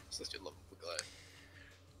 Such a lovable guy.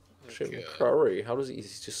 Tim Curry. How does he?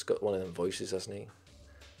 He's just got one of them voices, hasn't he?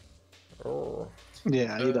 Oh.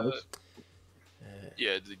 Yeah, he does.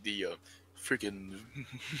 Yeah, the freaking.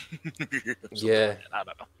 Yeah. I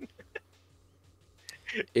don't know.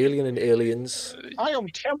 Alien and Aliens. I am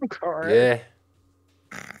Tim Curry. Yeah.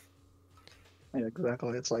 Yeah,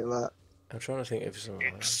 exactly. It's like that. I'm trying to think of something.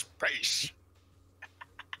 In space.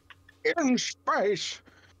 In space.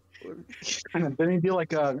 And then he'd be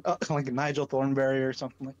like Nigel Thornberry or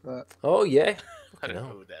something like that. Oh yeah. I don't know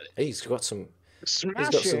who that is. Hey, he's got some.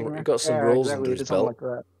 Smashing. He's got some roles under his belt. Like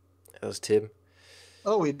that. That's Tim.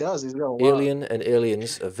 Oh, he does. He's got a lot. Alien and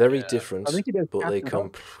Aliens are very different, I think he does but they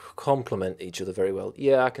complement each other very well.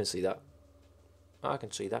 Yeah, I can see that. I can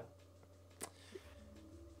see that.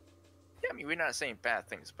 Yeah, I mean, we're not saying bad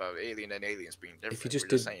things about Alien and Aliens being different. If you just we're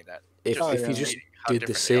just saying that. if you just did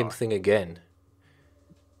the same thing again,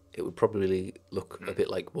 it would probably look a bit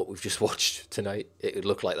like what we've just watched tonight. It would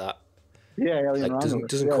look like that. Yeah, Alien like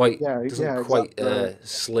doesn't quite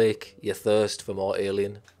slake your thirst for more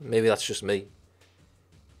Alien. Maybe that's just me.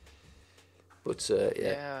 But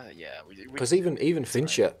yeah. Because even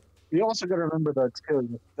Fincher. You also got to remember though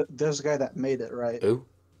too. There's a guy that made it, right? Who?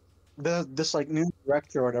 This new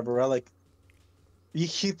director or whatever, right? Like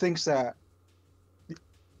he thinks that. At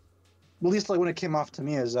least when it came off to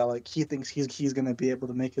me is that he thinks he's gonna be able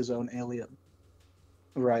to make his own Alien,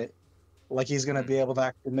 right? Like he's gonna be able to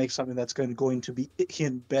actually make something that's going to be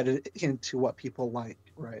embedded into what people like,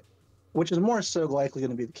 right? Which is more so likely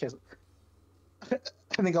going to be the case. I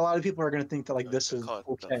think a lot of people are going to think that this is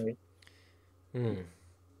okay.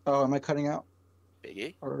 Oh, am I cutting out?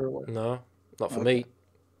 Biggie? Or what? No, not for me.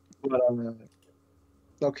 But,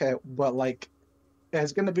 okay, but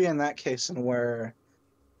it's going to be in that case in where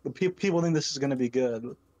the people think this is going to be good.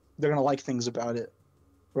 They're going to like things about it,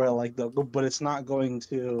 right? But it's not going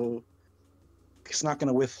to. It's not going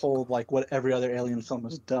to withhold what every other Alien film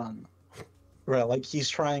has done, right? He is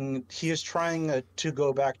trying to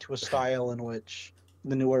go back to a style in which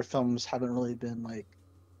the newer films haven't really been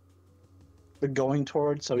going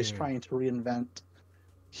towards. So he's trying to reinvent.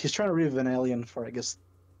 He's trying to reinvent Alien for, I guess,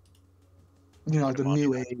 the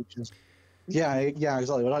new age. Yeah,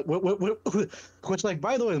 exactly. Which,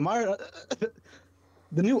 by the way,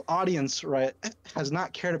 the new audience, right, has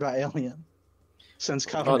not cared about Alien. Since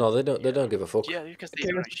Covenant. Oh no, they don't give a fuck. Yeah, because the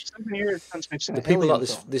people that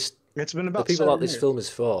it's been about the people that this film is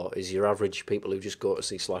for is your average people who just go to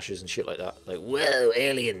see slashers and shit like that. Whoa,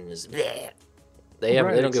 aliens! Bleh. They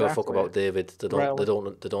don't give a fuck about David. They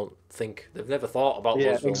don't think they've never thought about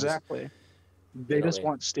those films. Exactly. They You know what I just mean?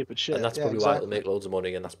 want stupid shit. And that's Yeah, probably why it'll exactly. make loads of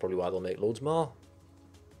money, and that's probably why they'll make loads more.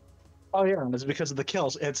 Oh yeah, and it's because of the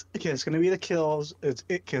kills. It's gonna be the kills. It's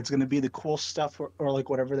gonna be the cool stuff or like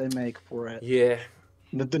whatever they make for it. Yeah,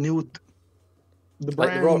 The new, the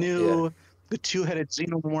like brand yeah. new, the two-headed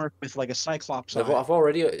xenomorph with like a cyclops eye. I've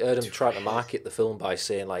already heard him trying to market the film by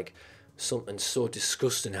saying like something so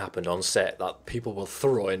disgusting happened on set that people were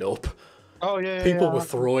throwing up. Oh yeah, People were yeah.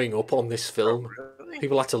 throwing up on this film. Really?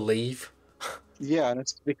 People had to leave, Yeah, and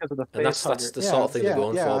it's because of the and face that's hugger. the Yeah, sort of thing they're yeah,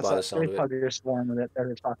 going yeah. for It's by the that sound face of it. hugger swarm that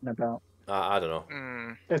they're talking about. I don't know.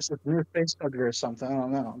 Mm. It's the new face hugger or something. I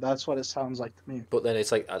don't know. That's what it sounds like to me. But then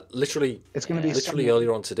it's like literally It's gonna be literally some.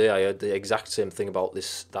 earlier on today, I heard the exact same thing about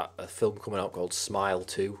a film coming out called Smile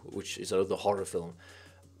 2, which is another horror film.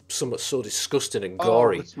 Somewhat so disgusting and Oh,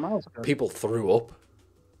 gory. the smile's good. People threw up.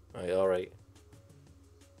 Right, all right.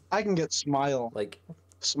 I can get Smile. Like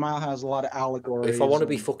Smile has a lot of allegories. if I want to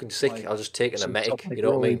be and, fucking sick, like, I'll just take an some emetic. stuff, like, You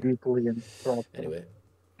know what I really mean? deeply and Anyway,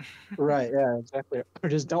 right, yeah, exactly. Or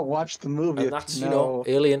just don't watch the movie. and if that's you know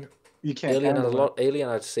Alien. you can't Alien had a handle lot. Alien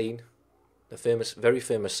I'd seen, the very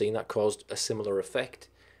famous scene that caused a similar effect,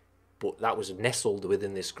 but that was nestled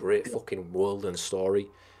within this great fucking world and story.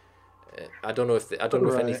 I don't know if if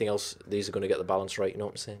Right. anything else these are going to get the balance right. You know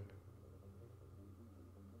what I'm saying?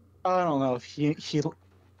 I don't know if he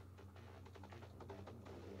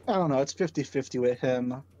I don't know. It's 50-50 with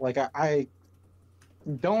him. Like I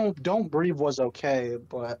don't breathe was okay,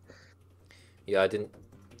 but Yeah, I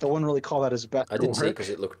wouldn't really call that his best I didn't see it work. because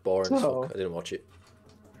it looked boring as So- fuck. I didn't watch it.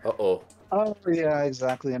 Oh, Oh yeah,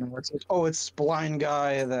 exactly. And it's like, oh, it's blind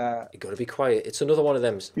guy that you got to be quiet. It's another one of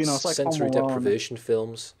them You know, it's like sensory Home Alone. deprivation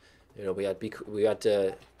films. You know, we had what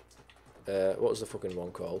was the fucking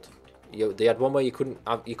one called? They had one where you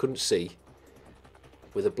couldn't see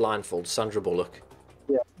with a blindfold. Sandra Bullock.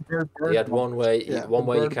 They had one where you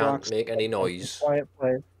Bird can't Box, make any noise. Quiet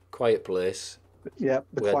Place. Quiet place. Yep,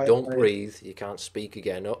 the Where Quiet don't Place. breathe. You can't speak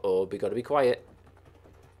again. We got to be quiet.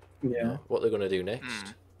 Yeah. What they're gonna do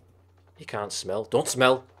next? You can't smell. Don't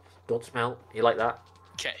smell. Don't smell. You like that?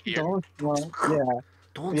 Can't hear. Don't smell. Yeah.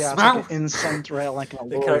 Don't Yeah, smell. it's like an incense, right? Like a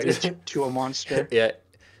They lure can't- to a monster. Yeah.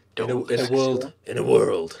 In Don't a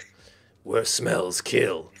world where smells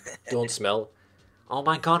kill. Don't smell. Oh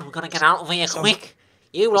my god, we're gonna get out of here quick.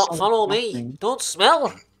 You lot follow me. Don't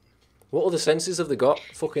smell. What other senses have they got?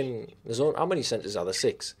 Fucking. How many senses are there?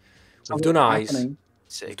 6. We've done eyes. Happening.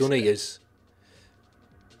 We've done ears.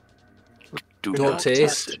 Do Don't not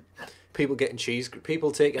taste. People getting cheese.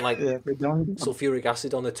 People taking like Yeah, they don't. sulfuric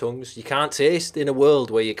acid on their tongues. You can't taste in a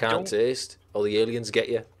world where you can't Don't- taste. Or the aliens get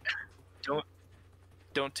you.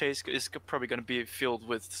 Don't taste. It's probably gonna be filled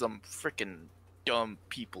with some freaking dumb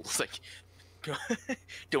people. It's like,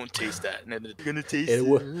 don't taste that, and then they're gonna taste In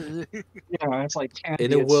a it. Yeah, it's like candy.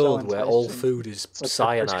 In a it's so world where all enticing. food is It's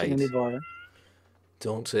like the first candy cyanide. bar.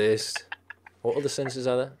 Don't taste. What other senses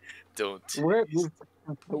are there? Don't.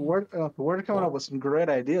 We're coming up with some great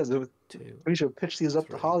ideas. 2. We should pitch these up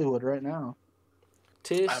to 3. Hollywood right now.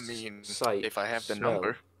 Taste. I mean, sight, if I have the smell,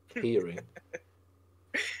 number. hearing.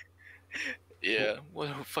 Yeah.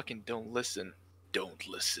 Well, fucking don't listen. Don't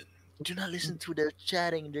listen. Do not listen to their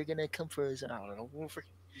chatting. They're gonna come for us. I don't know. We'll freaking-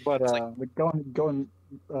 But It's like-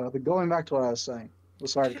 going back to what I was saying.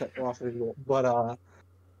 Sorry to cut you off, visual, but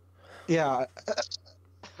yeah,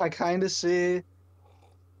 I kind of see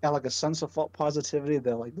like a sense of false positivity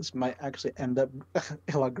that like this might actually end up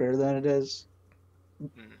a lot greater than it is.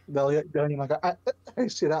 They'll like I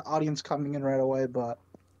see that audience coming in right away, but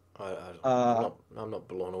I'm not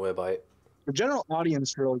blown away by it. the general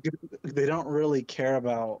audience really they don't really care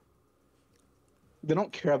about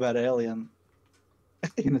Alien.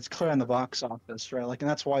 And it's clear in the box office, right? Like, and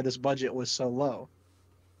that's why this budget was so low,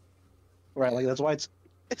 right? Like, that's why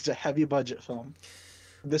it's a heavy budget film.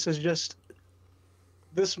 This is just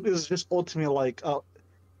ultimately like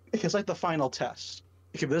it's like the final test.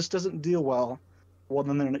 If this doesn't do well,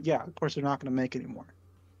 then of course they're not going to make anymore.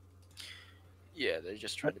 Yeah, they're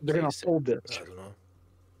just trying to. They're going place to it. fold this. I don't know.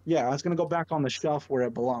 Yeah, it's going to go back on the shelf where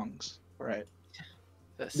it belongs, right?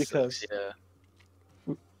 That because- sucks, yeah.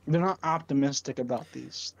 They're not optimistic about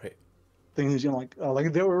these Right. things. You know,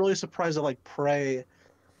 like they were really surprised that like Prey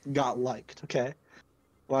got liked. Okay,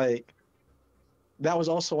 like that was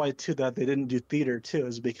also why too that they didn't do theater too,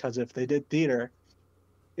 is because if they did theater,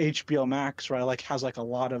 HBO Max, right, like has like a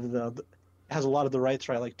lot of the rights,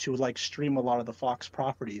 right, like to like stream a lot of the Fox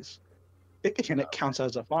properties, and it counts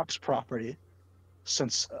as a Fox property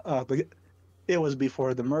since it was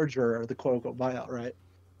before the merger or the quote unquote buyout, right?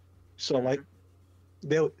 So like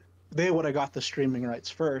they would have got the streaming rights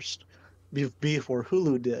first before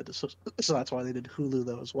Hulu did, so that's why they did Hulu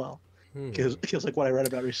though as well. Because like what I read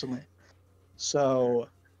about recently. So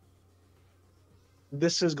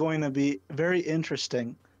this is going to be very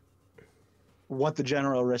interesting. What the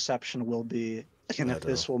general reception will be, and if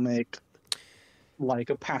this will make like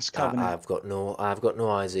a past covenant. I've got no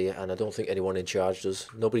idea, and I don't think anyone in charge does.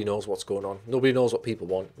 Nobody knows what's going on. Nobody knows what people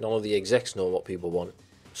want. None of the execs know what people want.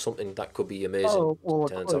 Something that could be amazing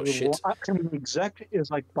turns out shit. I mean, the exec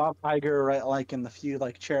is like Bob Iger, right? Like in the few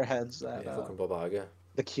like chairheads that fucking Bob Iger.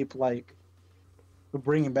 They keep like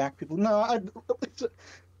bringing back people. No,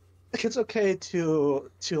 it's okay to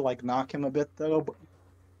like knock him a bit though,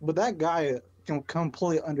 but that guy can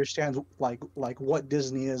completely understand like what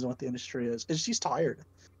Disney is and what the industry is. It's he's tired.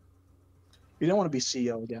 You don't want to be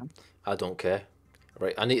CEO again. I don't care.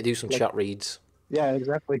 Right, I need to do some chat reads. Yeah,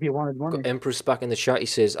 exactly. He wanted money. Got Empress back in the chat. He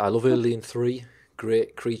says, "I love Alien 3.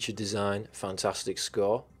 Great creature design, fantastic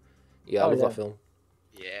score." Yeah, I love that film.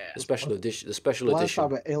 Yeah. The special edition. The special edition. Let's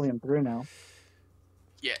talk about Alien 3 now.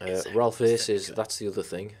 Yeah. Exactly. Ralph A says that's the other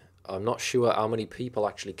thing. I'm not sure how many people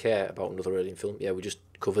actually care about another Alien film. Yeah, we just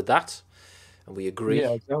covered that, and we agree.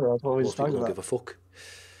 Yeah, exactly. That's what we Most just talked people don't about. give a fuck.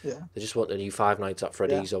 Yeah. They just want a new Five Nights at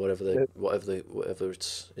Freddy's or whatever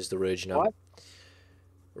is the rage now. What?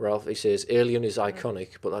 Ralph, he says Alien is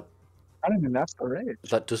iconic, but I don't think that's the rage.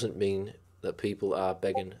 that doesn't mean that people are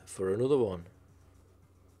begging for another one.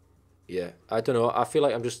 Yeah, I don't know. I feel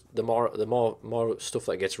like I'm just the more stuff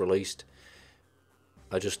that gets released,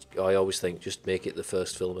 I always think just make it the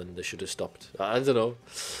first film and they should have stopped. I don't know.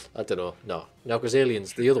 No, because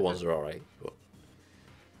Aliens, the other ones are all right, but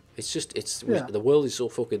it's just the world is so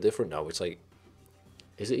fucking different now. It's like,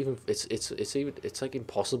 is it even? It's like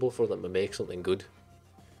impossible for them to make something good.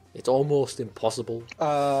 It's almost impossible.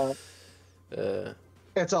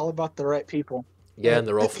 It's all about the right people. Yeah, and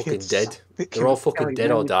they're all fucking dead. They're all fucking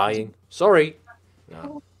dead or dying. Sorry.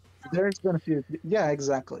 No. There's been a few. Yeah,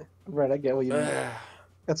 exactly. Right, I get what you mean.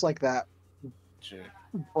 It's like that. Sure.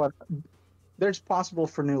 But there's possible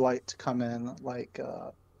for new light to come in. Like,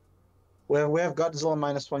 we have Godzilla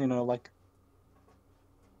 -1.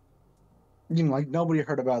 Like nobody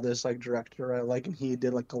heard about this like director, right? Like, and he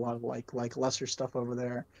did like a lot of like lesser stuff over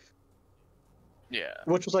there. Yeah.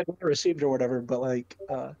 Which was like well received or whatever, but like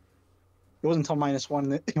it wasn't until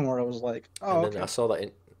 -1 where I was like, oh, and okay. then I saw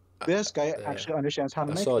that This guy actually understands how to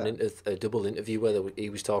make I saw that. a double interview where he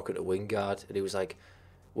was talking to Wingard, and he was like,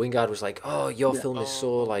 Wingard was like, "Oh, your film is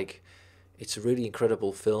so like, it's a really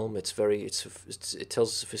incredible film. It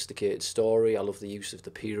tells a sophisticated story. I love the use of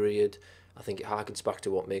the period. I think it harkens back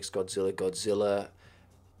to what makes Godzilla Godzilla.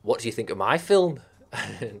 What do you think of my film?"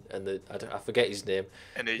 and I forget his name.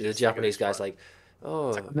 And the Japanese guy's like,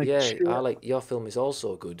 "Oh, yeah, I like your film is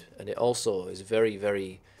also good, and it also is very,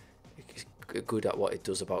 very good at what it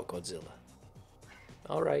does about Godzilla."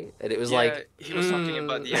 All right, and it was like he was talking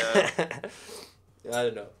about the. I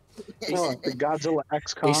don't know. The Godzilla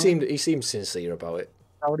X Kong. He seemed sincere about it.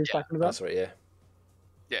 Is that what he's talking about? That's right. Yeah.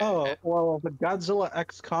 Yeah. Oh well, the Godzilla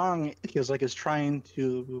X Kong is trying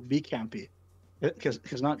to be campy, because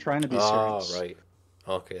he's not trying to be serious. Oh right.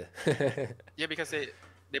 Okay. Yeah, because they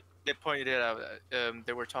pointed it out.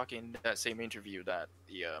 They were talking in that same interview that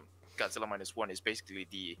the Godzilla -1 is basically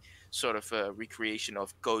the sort of recreation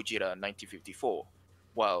of Gojira 1954,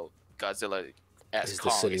 while Godzilla X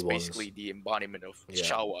Kong is basically the embodiment of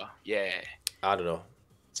Showa. Yeah. I don't know.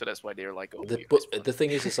 So that's why they're like. But the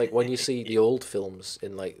thing is, it's like when you see the old films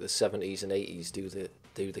in like the 70s and 80s do the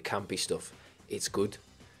campy stuff, it's good.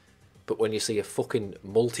 But when you see a fucking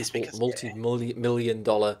multi-million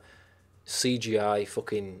dollar CGI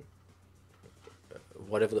fucking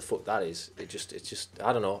whatever the fuck that is, it's just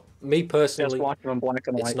I don't know. Me personally, just watching them black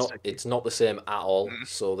and white. It's not the same at all.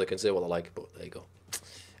 So they can say what they like, but there you go.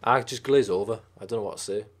 I just glaze over. I don't know what to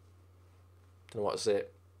say.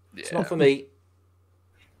 Yeah. It's not for me.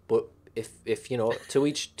 But if to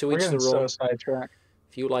each their own. So sidetracked.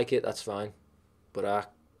 If you like it, that's fine. But I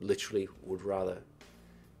literally would rather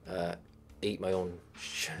eat my own.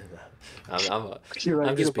 I'm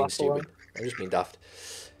just being stupid. I'm just being daft.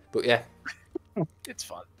 But yeah, it's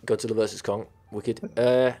fun. Godzilla vs Kong, wicked.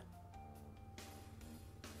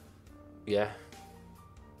 Yeah.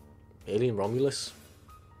 Alien Romulus.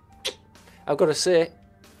 I've got to say,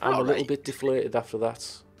 I'm a little bit deflated after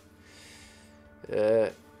that.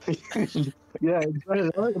 Yeah,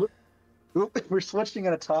 we're switching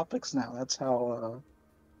out of topics now. That's how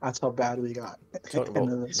bad we got. Talking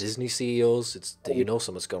about Disney CEOs,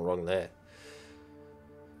 something's gone wrong there.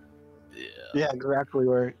 Yeah, exactly.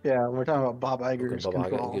 We're talking about Bob Iger's Bob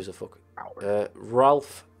control. Iger gives a fuck.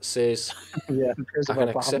 Ralph says, yeah, I can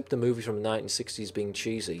accept the movie from the 1960s being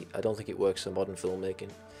cheesy. I don't think it works for modern filmmaking.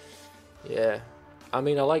 Yeah, I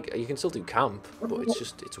mean, I like you can still do camp, but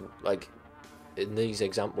it's like in these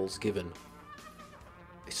examples given,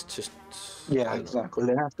 it's just Yeah, exactly.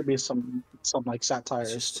 There has to be some like satire.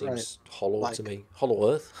 It just right? seems hollow Like- to me.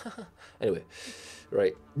 Hollow Earth. Anyway,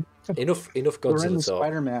 right. Enough Godzilla talk.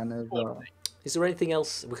 Spider-Man is. Is there anything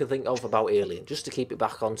else we can think of about Alien, just to keep it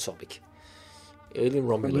back on topic? Alien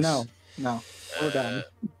Romulus. No, we're done.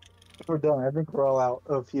 We're done. I think we're all out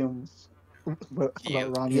of fumes about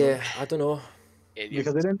Romulus. Yeah, I don't know.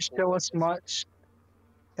 Because they didn't show us much.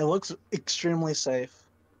 It looks extremely safe.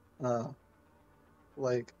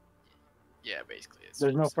 Like Yeah, basically.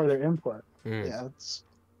 there's no further input. Mm. Yeah, it's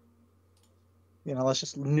let's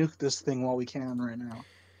just nuke this thing while we can right now.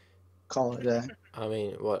 Call it a day. I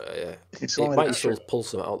mean, what? It's It only might the still picture. pull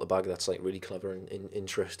something out the bag that's like really clever and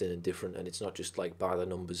interesting and different, and it's not just like by the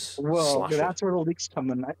numbers. Well, slasher. that's where the leaks come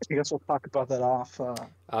in. I guess we'll talk about that off.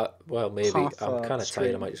 Well, maybe. Half, I'm kind of tired. I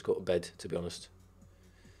stream. might just go to bed, to be honest.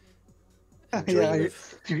 Yeah,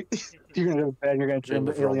 Dream you're gonna go to bed. You're gonna Dream dream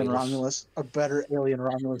of of Alien Romulus. Romulus, a better Alien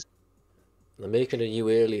Romulus. They're making a new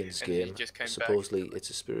Aliens And he game. just came back. Supposedly, it's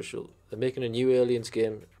a spiritual. They're making a new Aliens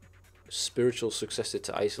game, spiritual successor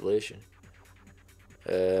to Isolation.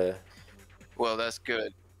 Well, that's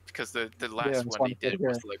good because the last it's one one they did thing,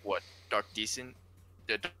 was like what Dark Descent,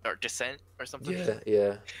 the Dark Descent or something.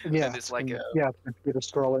 Yeah. Yeah, And it's like a computer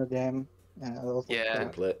scroller game. Yeah, those look Yeah.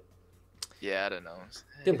 Didn't play it. yeah, I don't know.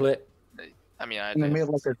 Didn't play it. I mean, I And they did. made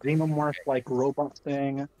like a xenomorph like robot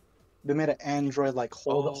thing. They made an android like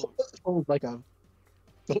hold like a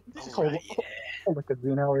hold, right, hold like a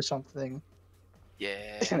Xeno or something.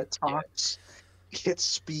 yeah. And it talks. It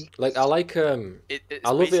speaks. Like I like It's I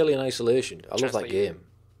love basically- Alien Isolation. I love that Translate. game.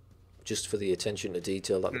 Just for the attention to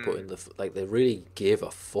detail that they put in like they really gave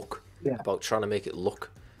a fuck Yeah. about trying to make it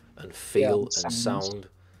look and feel and and sounds. sound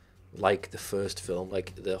like the first film,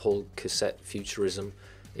 like the whole cassette futurism.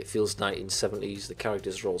 It feels 1970s. The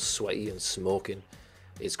characters are all sweaty and smoking.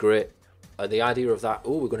 It's great. And the idea of that,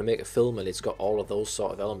 we're going to make a film and it's got all of those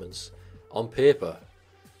sort of elements on paper.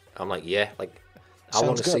 I'm like, yeah, like I Sounds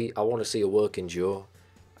want to good. see a working Joe.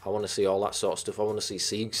 I want to see all that sort of stuff. I want to see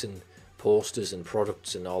Siegs and posters and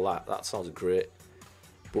products and all that. That sounds great.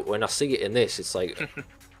 But when I see it in this, it's like,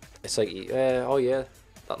 oh yeah,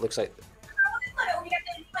 that looks like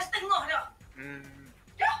Mm,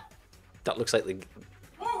 that looks like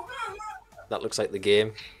the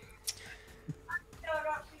game.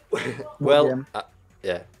 Well, game?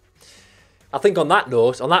 yeah. I think on that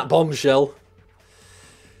note, on that bombshell,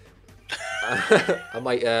 I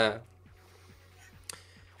might.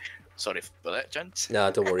 sorry for that, gents.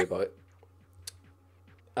 Nah, don't worry about it.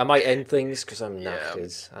 I might end things because I'm Yeah.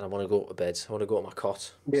 knackered and I want to go to bed. I want to go to my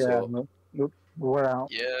cot. Yeah, So, nope, we're out.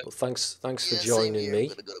 Yeah, well, thanks for joining me.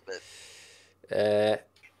 Go to bed.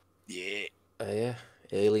 Yeah. Yeah,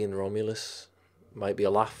 Alien Romulus might be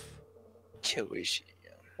a laugh. Jewish.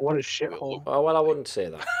 What a shithole. Oh well, I wouldn't say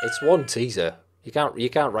that. It's one teaser. You can't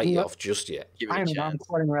write it No. off just yet. Give it I a know, I'm chance.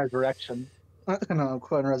 quoting Resurrection. No, I'm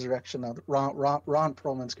quoting Resurrection now. Ron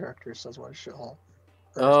Perlman's character says what a shithole.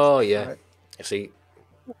 Oh yeah. Right. You see,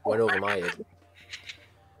 went over my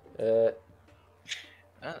head.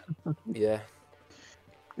 Ah. Yeah.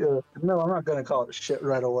 Yeah. No, I'm not gonna call it shit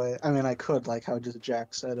right away. I mean, I could, like how just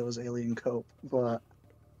Jack said it was Alien Cope, but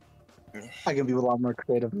I can be a lot more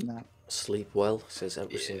creative than that. Sleep well, says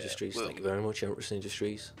Empress Yeah, Industries. well- Thank you very much, Empress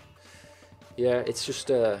Industries. Yeah, it's just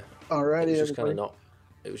Alrighty, it was just kind everybody. of not.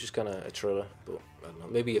 It was just kind of a trailer, but I don't know.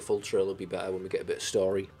 Maybe a full trailer would be better when we get a bit of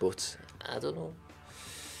story. But I don't know.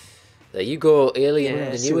 There you go, Alien, Yeah,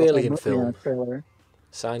 the See new what Alien I'm looking film. at, trailer.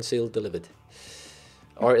 Signed, sealed, delivered.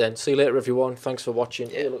 All right then. See you later, everyone. Thanks for watching.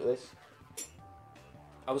 Hey, look at this.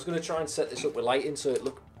 I was gonna try and set this up with lighting so it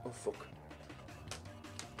look. Oh fuck.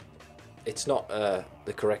 It's not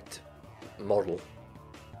the correct model.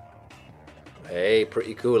 Hey,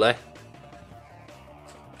 pretty cool, eh?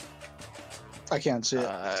 I can't see it.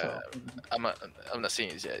 so. I'm not seeing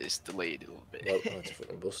it yet. It's delayed a little bit. Well, that's a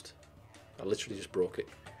fucking bust. I literally just broke it.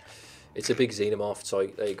 It's a big xenomorph toy.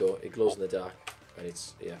 There you go. It glows in the dark, and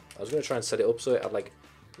it's yeah. I was gonna try and set it up so it had like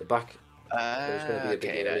the back. There was gonna be a big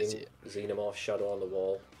okay, that's alien it. xenomorph shadow on the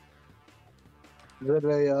wall. Is it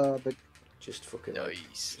a Just fucking.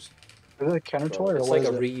 Nice. is it a Kenner toy or It's what like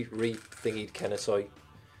is a it? re thingied Kenner toy.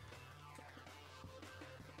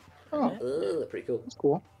 Oh, Pretty cool. that's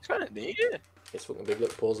cool. It's kind of neat. Yeah. It's fucking big,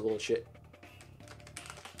 look posable and shit.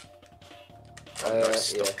 I'm not Yeah.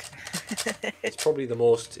 stuck. It's probably the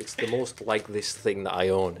most. It's the most like this thing that I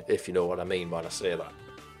own, if you know what I mean when I say that.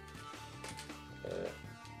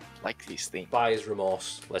 Like these things. Buyer's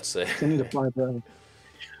remorse, let's say. I need to buy the.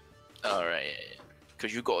 All right.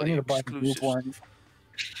 Because you got I need the to buy the blue exclusives. one.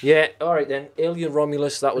 Yeah, alright then. Alien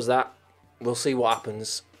Romulus, that was that. We'll see what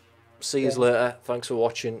happens. See you later. Thanks for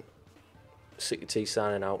watching. Sick T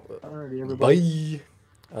signing out. Alrighty, everybody.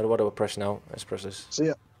 Bye. What do I press now? Let's press this. See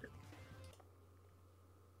ya.